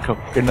bunch of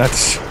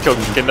coconuts.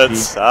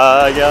 Coconuts,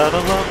 I got a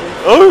lovely...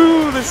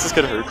 Oh, this is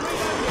gonna hurt.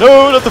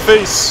 No, not the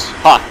face!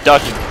 Ha,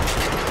 dodging.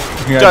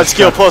 Yeah, Dodge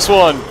skill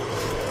 +1.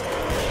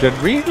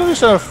 Did we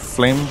lose a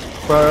flame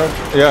bird?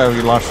 Yeah,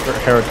 we lost a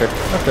heretic.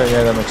 Okay,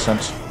 yeah, that makes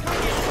sense.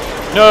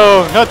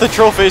 No, not the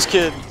troll face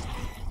kid.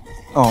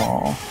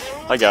 Oh.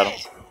 I got him.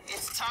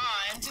 It's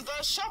time to go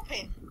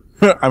shopping.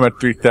 I'm at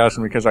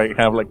 3,000 because I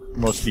have like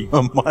most of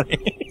your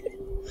money.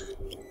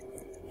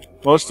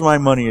 Most of my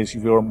money is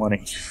your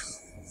money.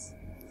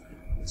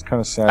 It's kind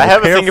of sad. I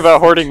have a thing about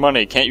hoarding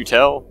money, can't you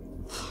tell?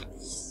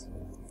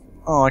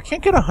 Oh, I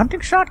can't get a hunting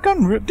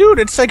shotgun? Dude,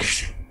 it's like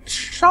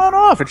shot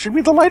off. It should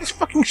be the lightest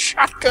fucking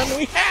shotgun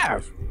we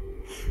have.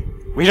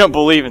 We don't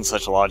believe in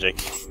such logic.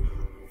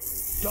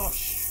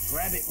 Josh,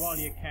 grab it while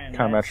you can.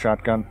 Combat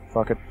shotgun.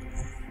 Fuck it.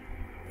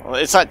 Well,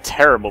 it's not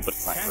terrible, but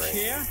it's not great.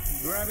 Cashier,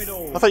 grab it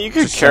all. I thought you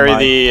could Just carry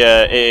semi. the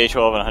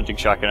AA-12 and a hunting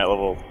shotgun at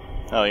level...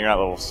 No, you're not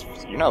level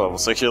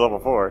 6, you're level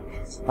 4.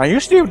 I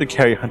used to be able to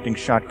carry a hunting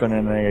shotgun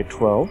in an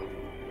AA-12.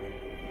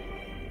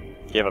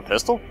 You have a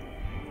pistol?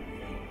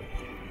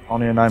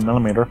 Only a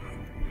 9mm.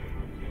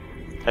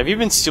 Have you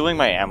been stealing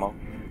my ammo?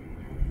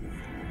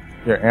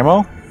 Your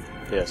ammo?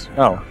 Yes.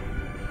 Oh.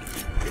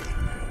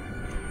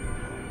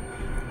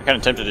 I'm kind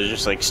of tempted to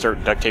just like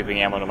start duct taping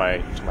ammo to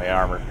my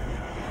armor.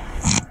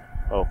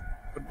 Oh.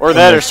 Or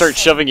that, or start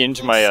shoving it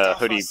into my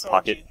hoodie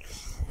pocket.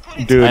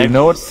 Dude, you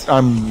know what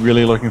I'm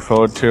really looking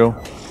forward to?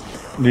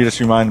 You just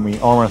reminded me,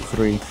 Armor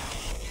 3.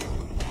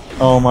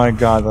 Oh my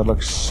god, that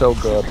looks so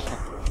good.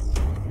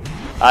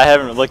 I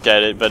haven't looked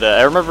at it, but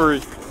I remember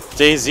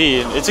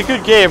DayZ, and it's a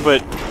good game,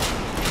 but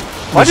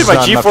why did my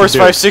GeForce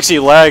 560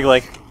 lag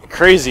like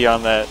crazy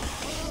on that?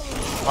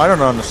 I don't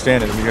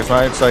understand it, because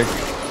it's like,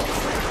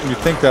 you'd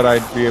think that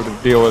I'd be able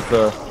to deal with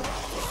the...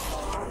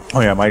 Oh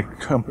yeah, my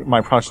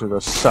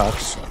processor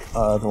sucks,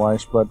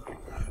 otherwise, but...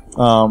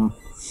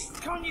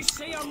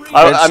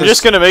 I'm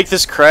just gonna make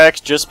this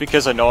crack just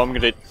because I know I'm gonna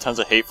get tons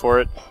of hate for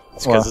it.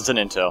 It's because it's an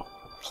Intel.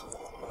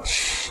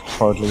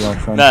 Hardly, my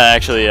friend. No,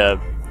 actually,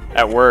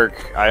 at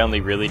work, I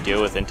only really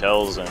deal with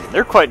Intels, and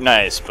they're quite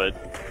nice, but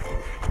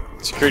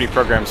security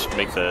programs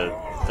make the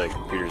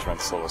computers run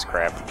slow as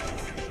crap.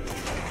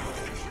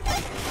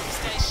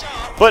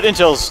 But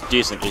Intel's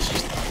decent. It's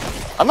just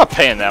I'm not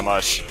paying that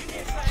much.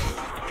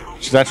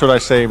 So that's what I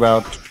say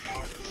about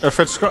if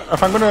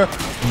I'm gonna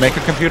make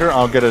a computer,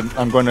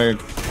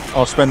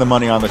 I'll spend the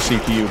money on the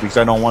CPU because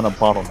I don't want a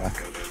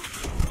bottleneck.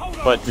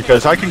 But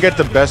because I can get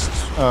the best.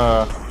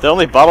 The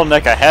only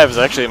bottleneck I have is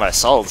actually my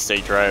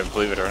solid-state drive,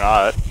 believe it or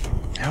not.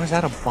 How is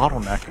that a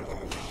bottleneck?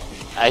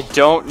 I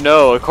don't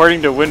know.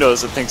 According to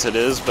Windows, it thinks it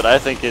is, but I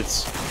think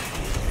it's.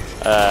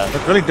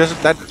 It really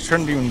doesn't. That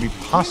shouldn't even be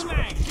possible.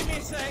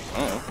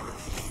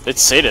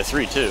 It's SATA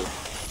 3 too.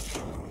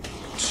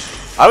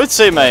 I would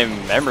say my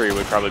memory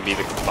would probably be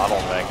the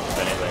bottleneck, if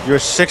anything. You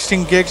have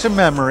 16 gigs of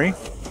memory.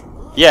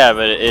 Yeah,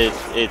 but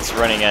it's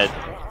running at.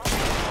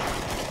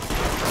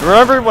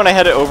 Remember when I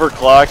had it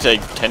overclocked? I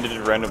tended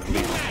to run a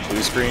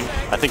blue screen.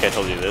 I think I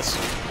told you this.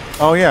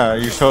 Oh yeah,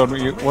 you told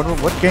me.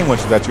 What game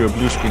was it that you were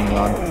blue screening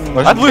on?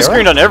 I blue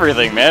screened on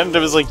everything, man. It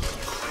was like.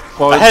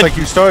 Well, it's like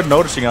you started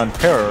noticing on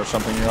Terra or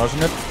something,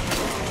 wasn't it?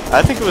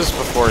 I think it was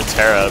before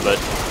Terra, but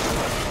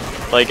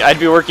like I'd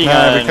be working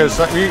on.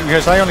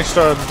 Because I only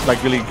started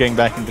like really getting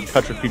back into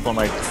touch with people on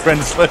my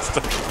friends list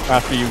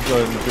after you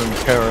were doing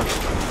Terra,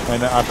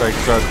 and after I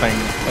started playing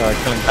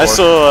Killing Floor. I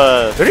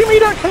still. Did you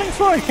meet on Killing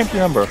Floor? I can't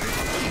remember.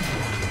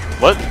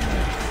 What?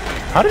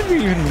 How did we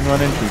even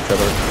run into each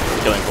other?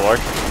 Killing Floor.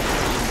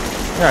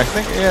 Yeah, I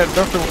think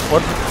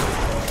what?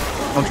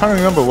 I'm trying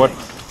to remember what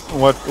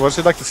was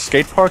it, like the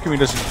skate park and we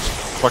just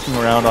fucking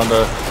around on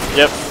the.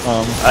 Yep.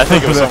 I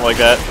think it was something like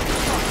that.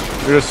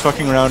 We were just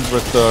fucking around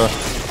with the.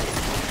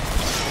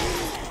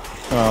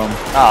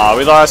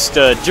 We lost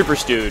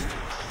Gibberish Dude.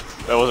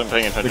 I wasn't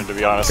paying attention, to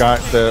be honest. Got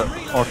the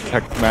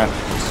architect map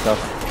and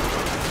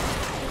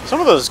stuff. Some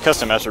of those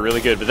custom maps are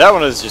really good, but that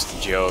one is just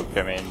a joke.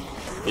 I mean,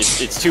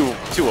 it's too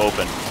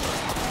open.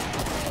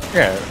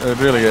 Yeah, it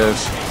really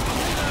is.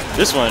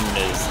 This one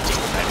is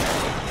just a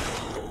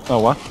nightmare. Oh,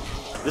 what?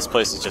 This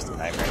place is just a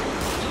nightmare.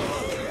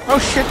 Oh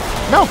shit!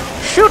 No!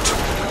 Shoot!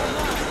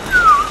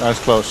 That was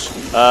close.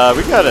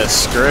 We got a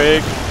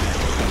Scrag.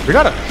 We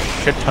got a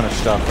shit ton of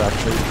stuff,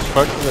 actually.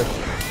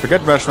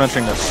 Forget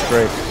mentioning the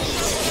Scrag.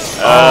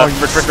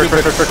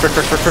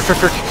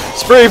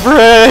 Spray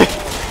Bray!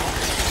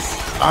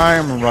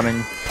 I'm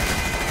running.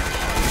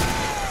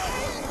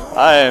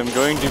 I am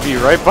going to be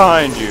right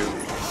behind you.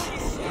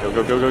 Go,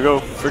 go, go, go, go.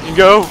 Freaking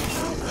go!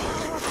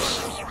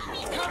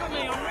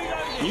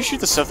 Can you shoot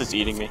the stuff that's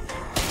eating me?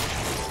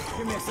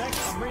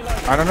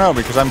 I don't know,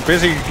 because I'm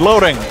busy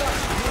loading.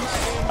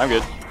 I'm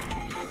good.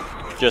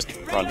 Just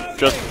run.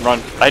 Just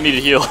run. I need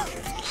to heal.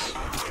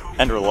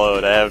 And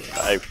reload.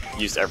 I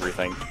used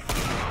everything.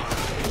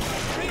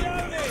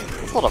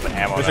 Hold up an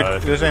ammo.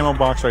 There's an ammo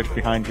box right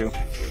behind you.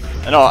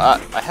 No, I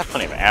have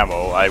plenty of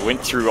ammo. I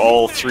went through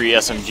all 3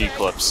 SMG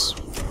clips.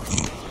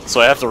 So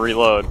I have to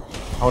reload.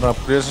 Hold up,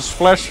 there's this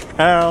flesh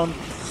pound.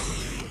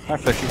 Hi,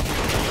 Fleshy.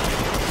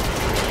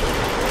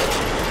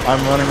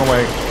 I'm running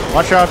away.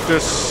 Watch out,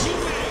 this.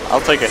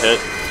 I'll take a hit.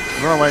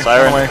 Run away,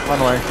 Siren. run away, run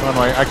away, run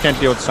away. I can't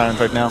deal with sirens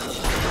right now.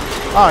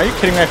 Ah, are you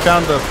kidding me? I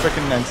found the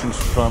frickin' entrance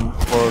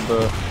for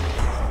the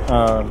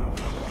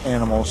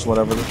animals,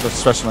 whatever, the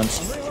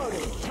specimens.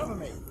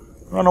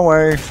 Run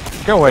away.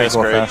 Go away,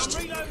 go fast.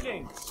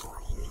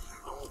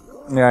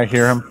 Yeah, I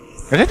hear him.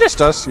 Is it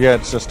just us? Yeah,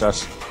 it's just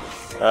us.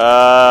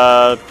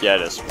 Yeah,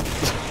 it is.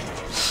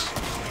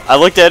 I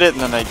looked at it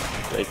and then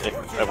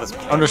I was.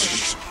 I'm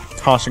just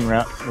tossing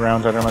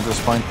rounds at him at this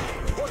point.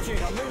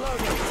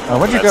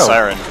 Where'd you go?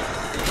 Siren.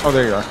 Oh,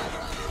 there you are.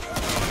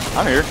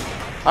 I'm here.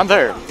 I'm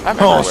there. I'm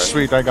Oh, everywhere.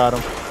 sweet, I got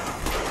him.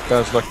 That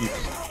was lucky.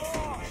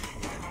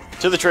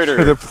 To the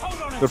trader.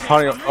 They're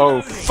probably.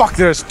 Oh, fuck,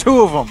 there's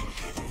 2 of them!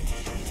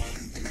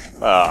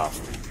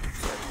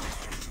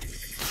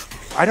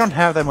 I don't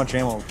have that much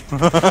ammo.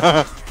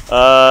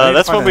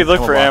 That's when we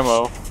look for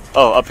ammo.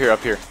 Oh, up here,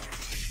 up here.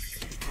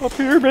 Up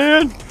here,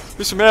 man!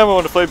 There's some ammo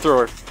and a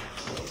flamethrower.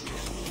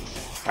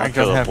 I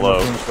don't have no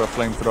rooms for a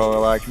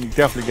flamethrower. I can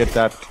definitely get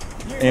that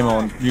ammo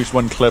and use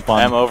 1 clip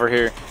on. Ammo over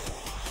here.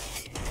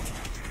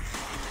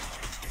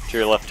 To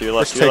your left, to your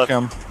left, Let's to your take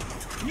left.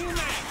 him.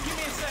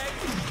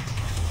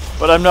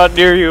 But I'm not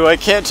near you, I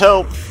can't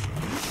help.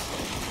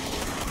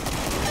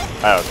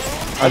 Oh.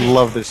 I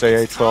love this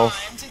AA-12.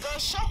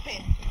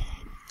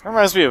 That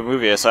reminds me of a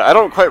movie I saw. I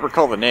don't quite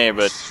recall the name,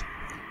 but...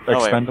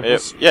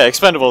 Expendables? Yeah,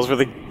 Expendables, where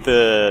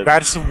the...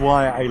 That's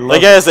why I love the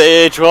guy has the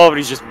AA-12 and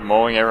he's just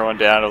mowing everyone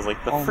down. I was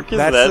like, the frick is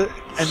that?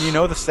 And you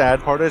know the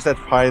sad part is that's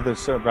probably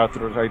about the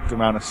right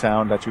amount of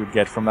sound that you would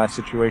get from that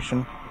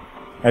situation.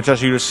 It's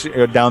just you just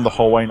go down the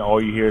hallway and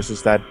all you hear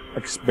is that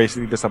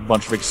basically just a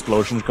bunch of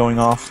explosions going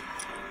off.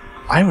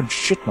 I would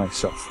shit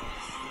myself.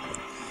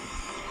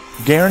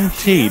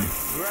 Guaranteed.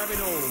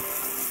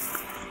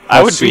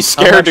 I would be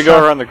scared to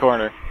go around the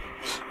corner.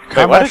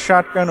 Combat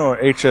shotgun or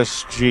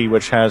HSG,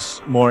 which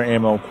has more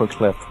ammo per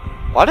clip?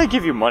 Why'd I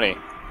give you money?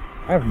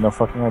 I have no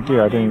fucking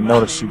idea. I didn't even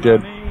notice you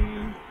did.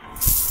 I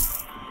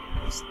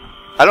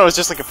don't know, it's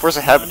just like a force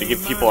of habit to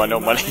give people I know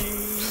money.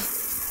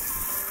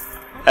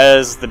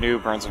 As the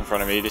noob runs in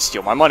front of me to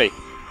steal my money.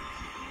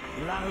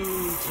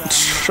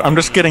 I'm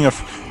just getting a...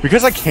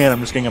 Because I can,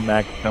 I'm just getting a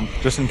Magnum.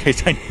 Just in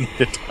case I need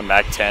it. A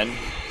Mac 10?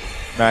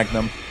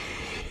 Magnum.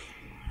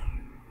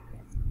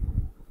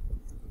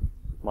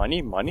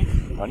 Money, money,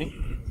 money.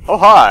 Oh,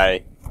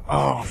 hi!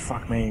 Oh,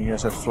 fuck me. He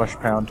has a flesh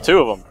pound. 2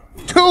 of them.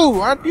 2?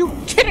 Are you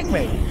kidding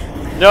me?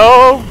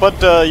 No,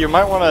 but you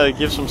might want to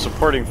give some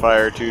supporting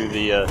fire to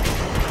the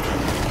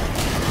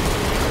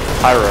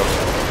pyro.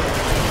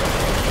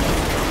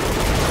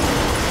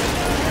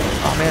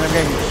 Oh man, I'm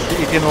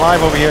getting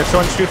alive over here.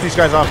 Someone shoot these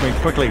guys off me,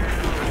 quickly.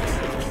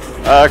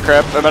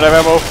 Crap, I'm out of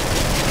ammo.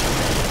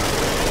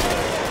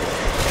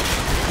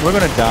 We're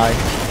gonna die.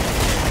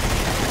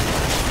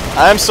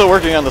 I'm still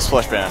working on this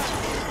flesh band.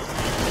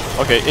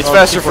 Okay, it's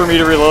faster for me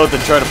to reload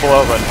than try to pull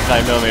out a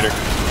 9mm.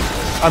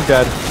 I'm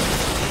dead.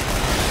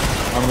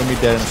 I'm gonna be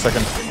dead in a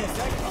second.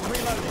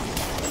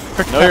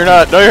 No, you're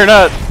not. No, you're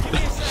not.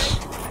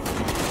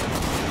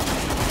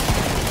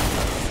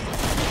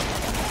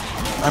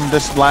 I'm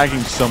just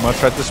lagging so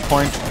much at this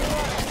point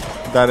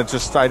that I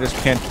just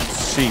can't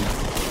see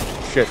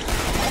shit.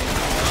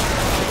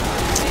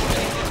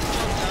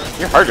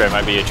 Your hard drive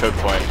might be a choke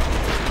point,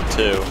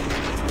 too.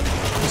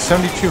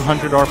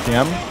 7,200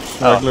 RPM.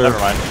 Oh, never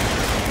mind.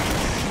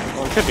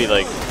 Well, it could be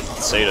like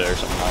SATA or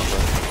something like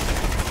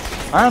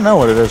that. I don't know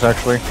what it is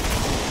actually.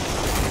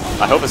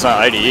 I hope it's not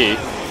IDE.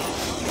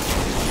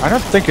 I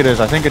don't think it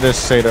is. I think it is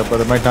SATA, but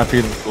it might not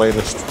be the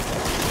latest.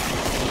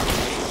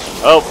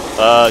 Oh,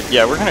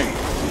 yeah, we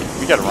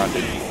gotta run,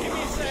 dude.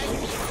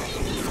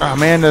 Oh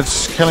man,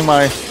 that's killing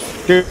my...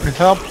 Dude,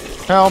 help,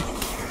 help,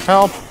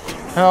 help,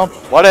 help.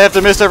 Why'd I have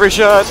to miss every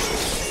shot?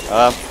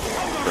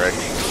 Correct.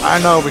 I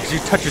know, because you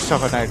touch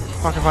yourself at night.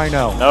 Fuck if I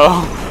know.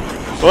 No.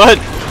 What?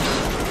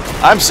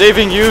 I'm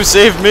saving you,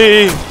 save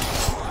me!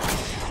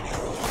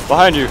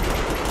 Behind you.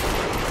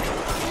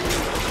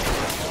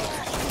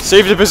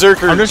 Save the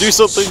berserker, do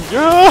something.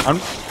 Yeah.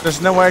 There's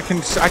no way I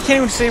can't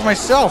even save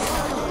myself.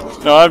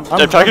 No, I'm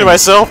talking to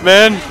myself,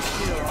 man.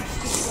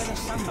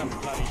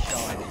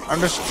 I'm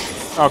just...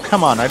 Oh,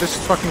 come on. I just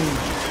fucking...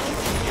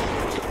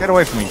 Get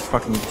away from me,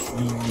 fucking...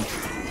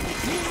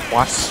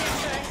 What?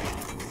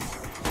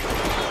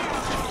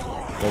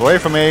 Get away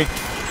from me.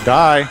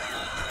 Die.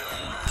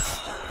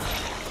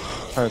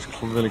 That was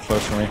really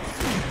close for me.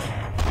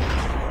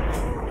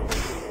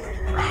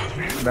 Oh,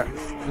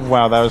 man,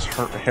 wow, that was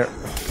hurt.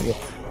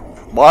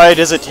 Why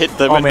does it hit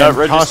them and not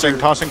register?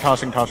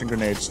 Tossing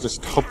grenades.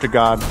 Just hope to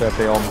God that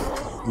they all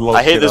blow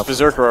I hate this up.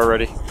 berserker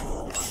already.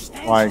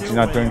 Why? He's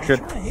not doing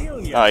shit?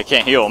 Oh, I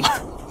can't heal him.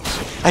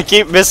 I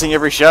keep missing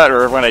every shot,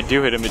 or when I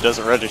do hit him, it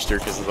doesn't register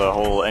because of the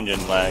whole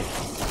engine lag.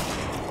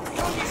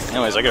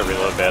 Anyways, I gotta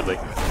reload badly.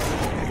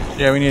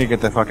 Yeah, we need to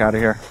get the fuck out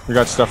of here. We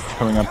got stuff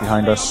coming up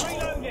behind us.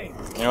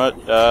 You know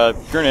what?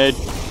 Grenade.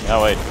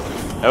 Oh, wait.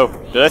 Oh,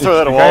 did I throw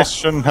that at a wall? You guys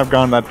shouldn't have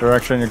gone that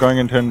direction. You're going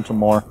into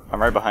more. I'm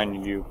right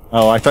behind you.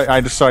 Oh, I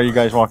just saw you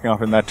guys walking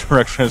off in that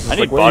direction. I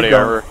need body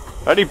armor.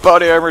 I need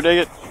body armor, dang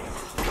it.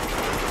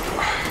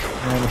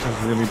 Man, this is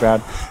really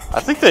bad. I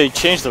think they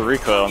changed the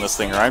recoil on this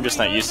thing, or I'm just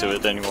not used to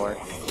it anymore.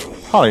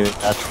 Probably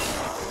that.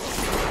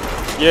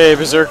 Yay,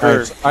 berserker!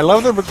 Right. I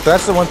love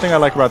that's the one thing I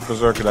like about the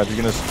berserker, that you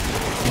can just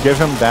give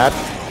him that,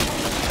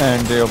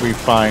 and they'll be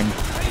fine.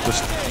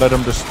 Just let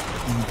him just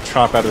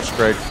chop at her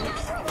straight.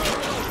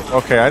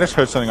 Okay, I just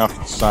heard something off to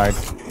the side.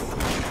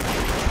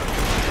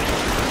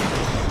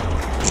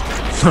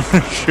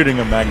 Shooting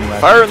a magnum at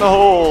Fire in the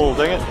hole!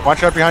 Dang it!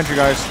 Watch out behind you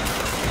guys.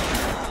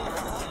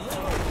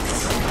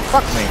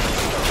 Fuck me.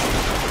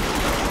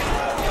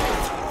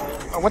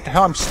 Oh, what the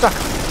hell? I'm stuck.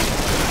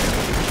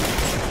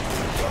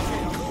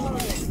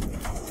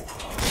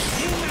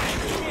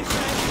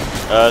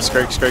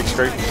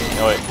 Scrake.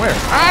 No, wait. Where?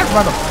 Ah,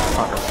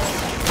 motherfucker.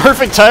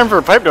 Perfect time for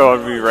a pipe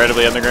dog to be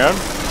randomly on the ground.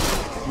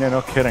 Yeah,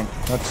 no kidding.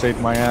 That saved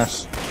my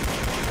ass.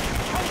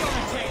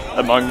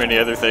 Among many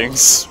other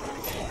things.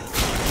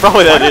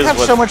 Probably that is I have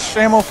so much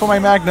ammo for my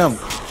magnum.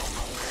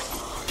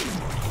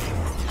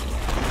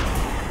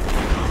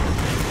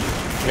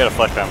 We got a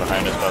flesh pound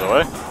behind us, by the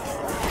way.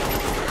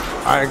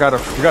 We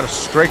got a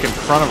strake in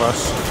front of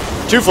us.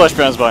 2 flesh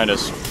pounds behind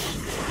us.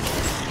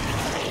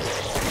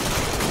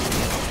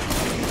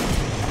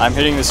 I'm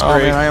hitting the strake. Oh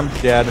man, I am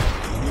dead.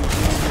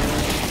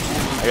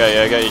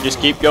 I got you. Just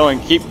keep going,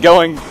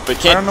 but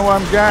can't I don't know where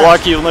I'm going.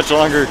 block you much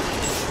longer.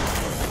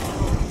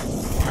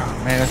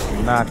 Oh man, this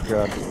is not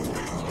good.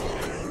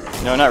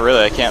 No, not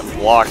really. I can't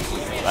block.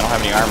 I don't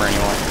have any armor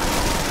anymore.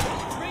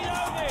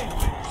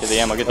 Get the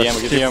ammo, get the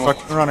ammo.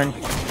 Fucking running.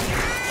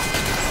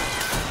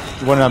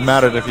 It wouldn't have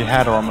mattered if you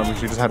had armor,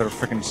 because you just had a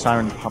freaking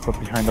siren pop up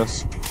behind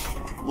us.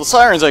 Well,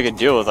 sirens I could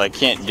deal with. I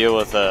can't deal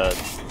with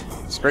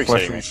Scrake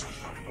saving me.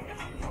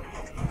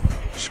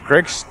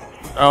 Scrake's?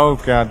 Oh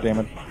god damn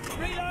it.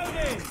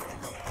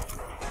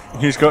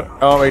 He's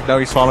oh wait, no,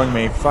 he's following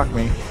me. Fuck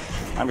me.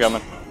 I'm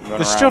coming.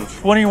 There's still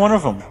 21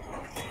 of them.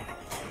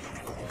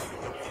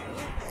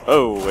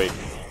 Oh wait.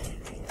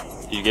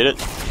 Did you get it?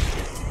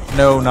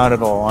 No, not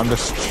at all. I'm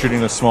just shooting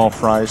the small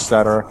fries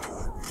that are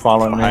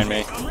following Behind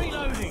me.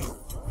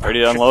 Ready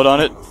to unload on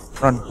it?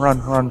 Run,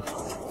 run, run.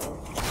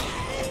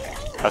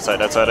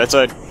 Outside, outside,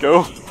 outside.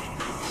 Go.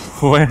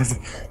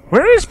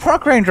 Where is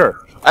Park Ranger?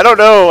 I don't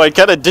know. I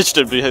kind of ditched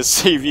him to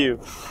save you.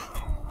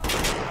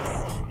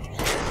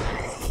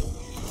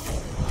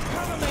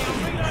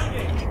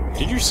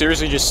 Did you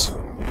seriously just...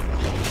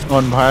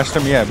 Run past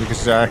him? Yeah,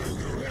 because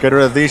get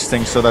rid of these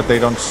things so that they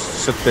don't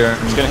sit there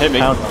and He's gonna hit me.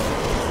 pound.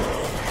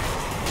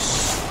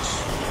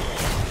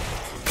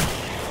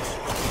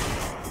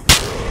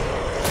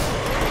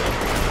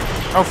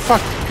 Oh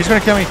fuck! He's gonna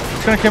kill me!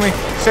 He's gonna kill me!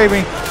 Save me!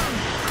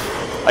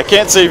 I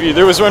can't save you.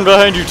 There was one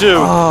behind you too.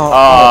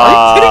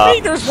 Are you kidding me?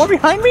 There's one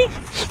behind me?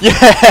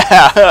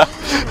 Yeah!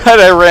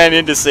 And I ran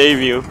in to save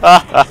you.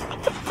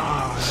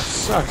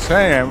 Sucks.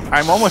 Hey,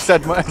 I'm almost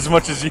as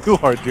much as you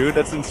are, dude.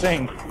 That's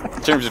insane.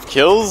 In terms of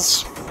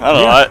kills, I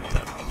don't know.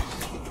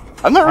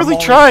 I'm not really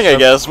trying, I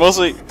guess.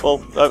 Mostly,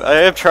 well,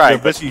 I am trying.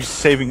 You're busy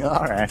saving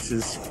our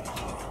asses.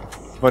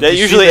 But that you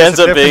usually see, ends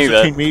up being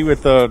that. between me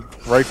with the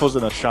rifles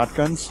and the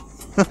shotguns.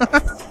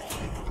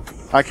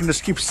 I can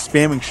just keep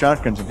spamming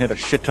shotguns and hit a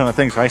shit ton of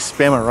things. If I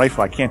spam a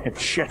rifle, I can't hit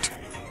shit.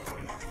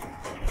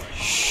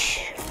 Shh.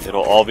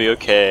 It'll all be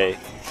okay.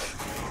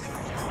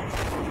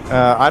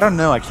 I don't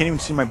know. I can't even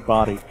see my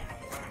body.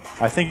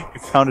 I think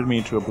you pounded me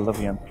into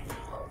oblivion.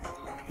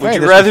 Would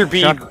you rather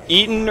be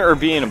eaten or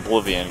be in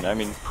oblivion? I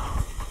mean...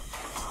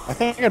 I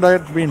think I'd rather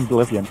be in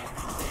oblivion.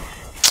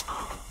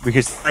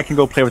 Because I can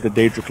go play with the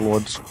Daedric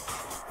Lords.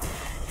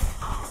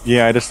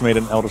 Yeah, I just made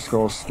an Elder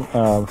Scrolls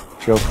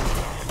joke.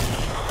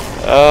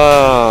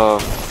 Oh,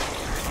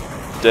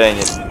 dang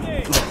it.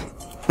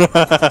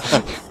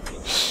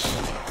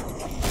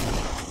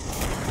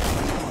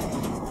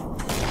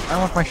 I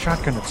want my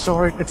shotgun. It's so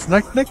right. It's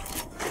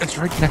it's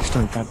right next to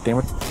me. God damn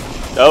it!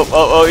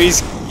 Oh!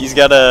 He's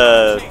got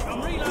a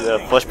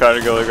flesh powder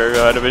going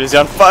around him, and he's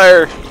on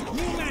fire.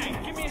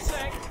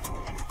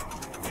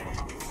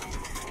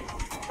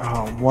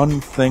 Oh, one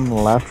thing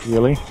left,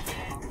 really.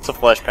 It's a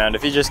flesh pound.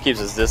 If he just keeps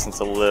his distance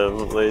to live,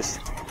 at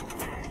least.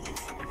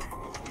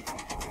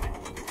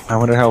 I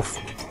wonder how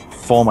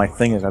full my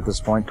thing is at this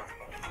point.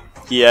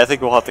 Yeah, I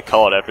think we'll have to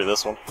call it after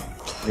this one.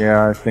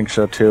 Yeah, I think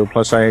so too.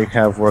 Plus, I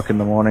have work in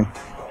the morning.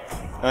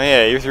 Oh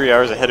yeah, you're 3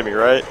 hours ahead of me,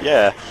 right?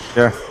 Yeah.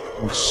 Yeah,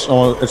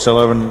 it's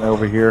 11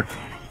 over here.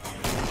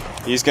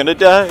 He's gonna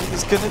die.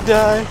 He's gonna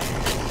die.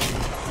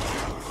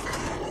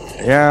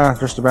 Yeah,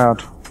 just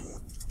about.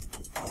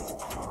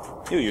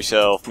 Heal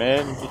yourself,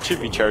 man. You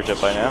should be charged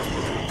up by now.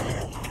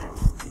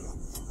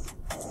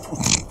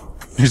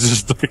 He's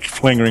just like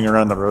flingering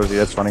around the rosy.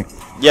 That's funny.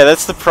 Yeah,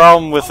 that's the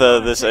problem with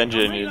this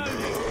engine.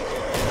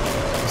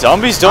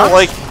 Zombies don't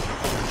like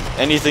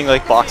anything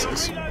like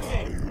boxes.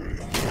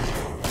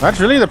 That's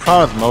really the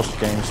problem with most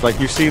games. Like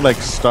you see, like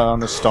on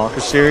the Stalker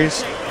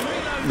series,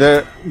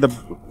 the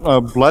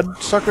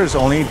bloodsucker is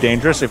only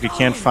dangerous if you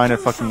can't find a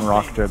fucking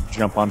rock to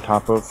jump on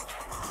top of.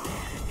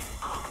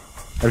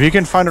 If you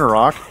can find a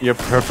rock, you're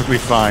perfectly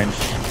fine.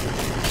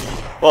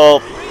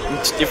 Well,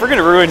 if we're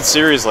gonna ruin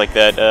series like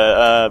that,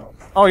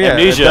 oh yeah,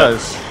 Amnesia. It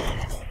does.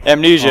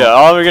 Amnesia. Oh.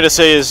 All we're gonna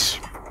say is,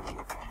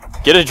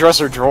 get a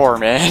dresser drawer,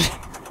 man.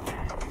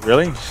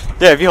 Really?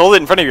 Yeah, if you hold it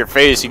in front of your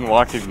face, you can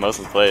walk through most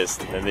of the place.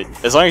 And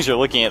as long as you're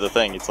looking at the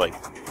thing, it's like,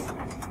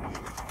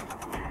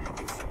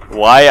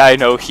 why I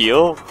no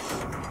heal?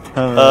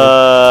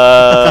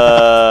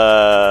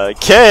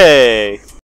 Okay.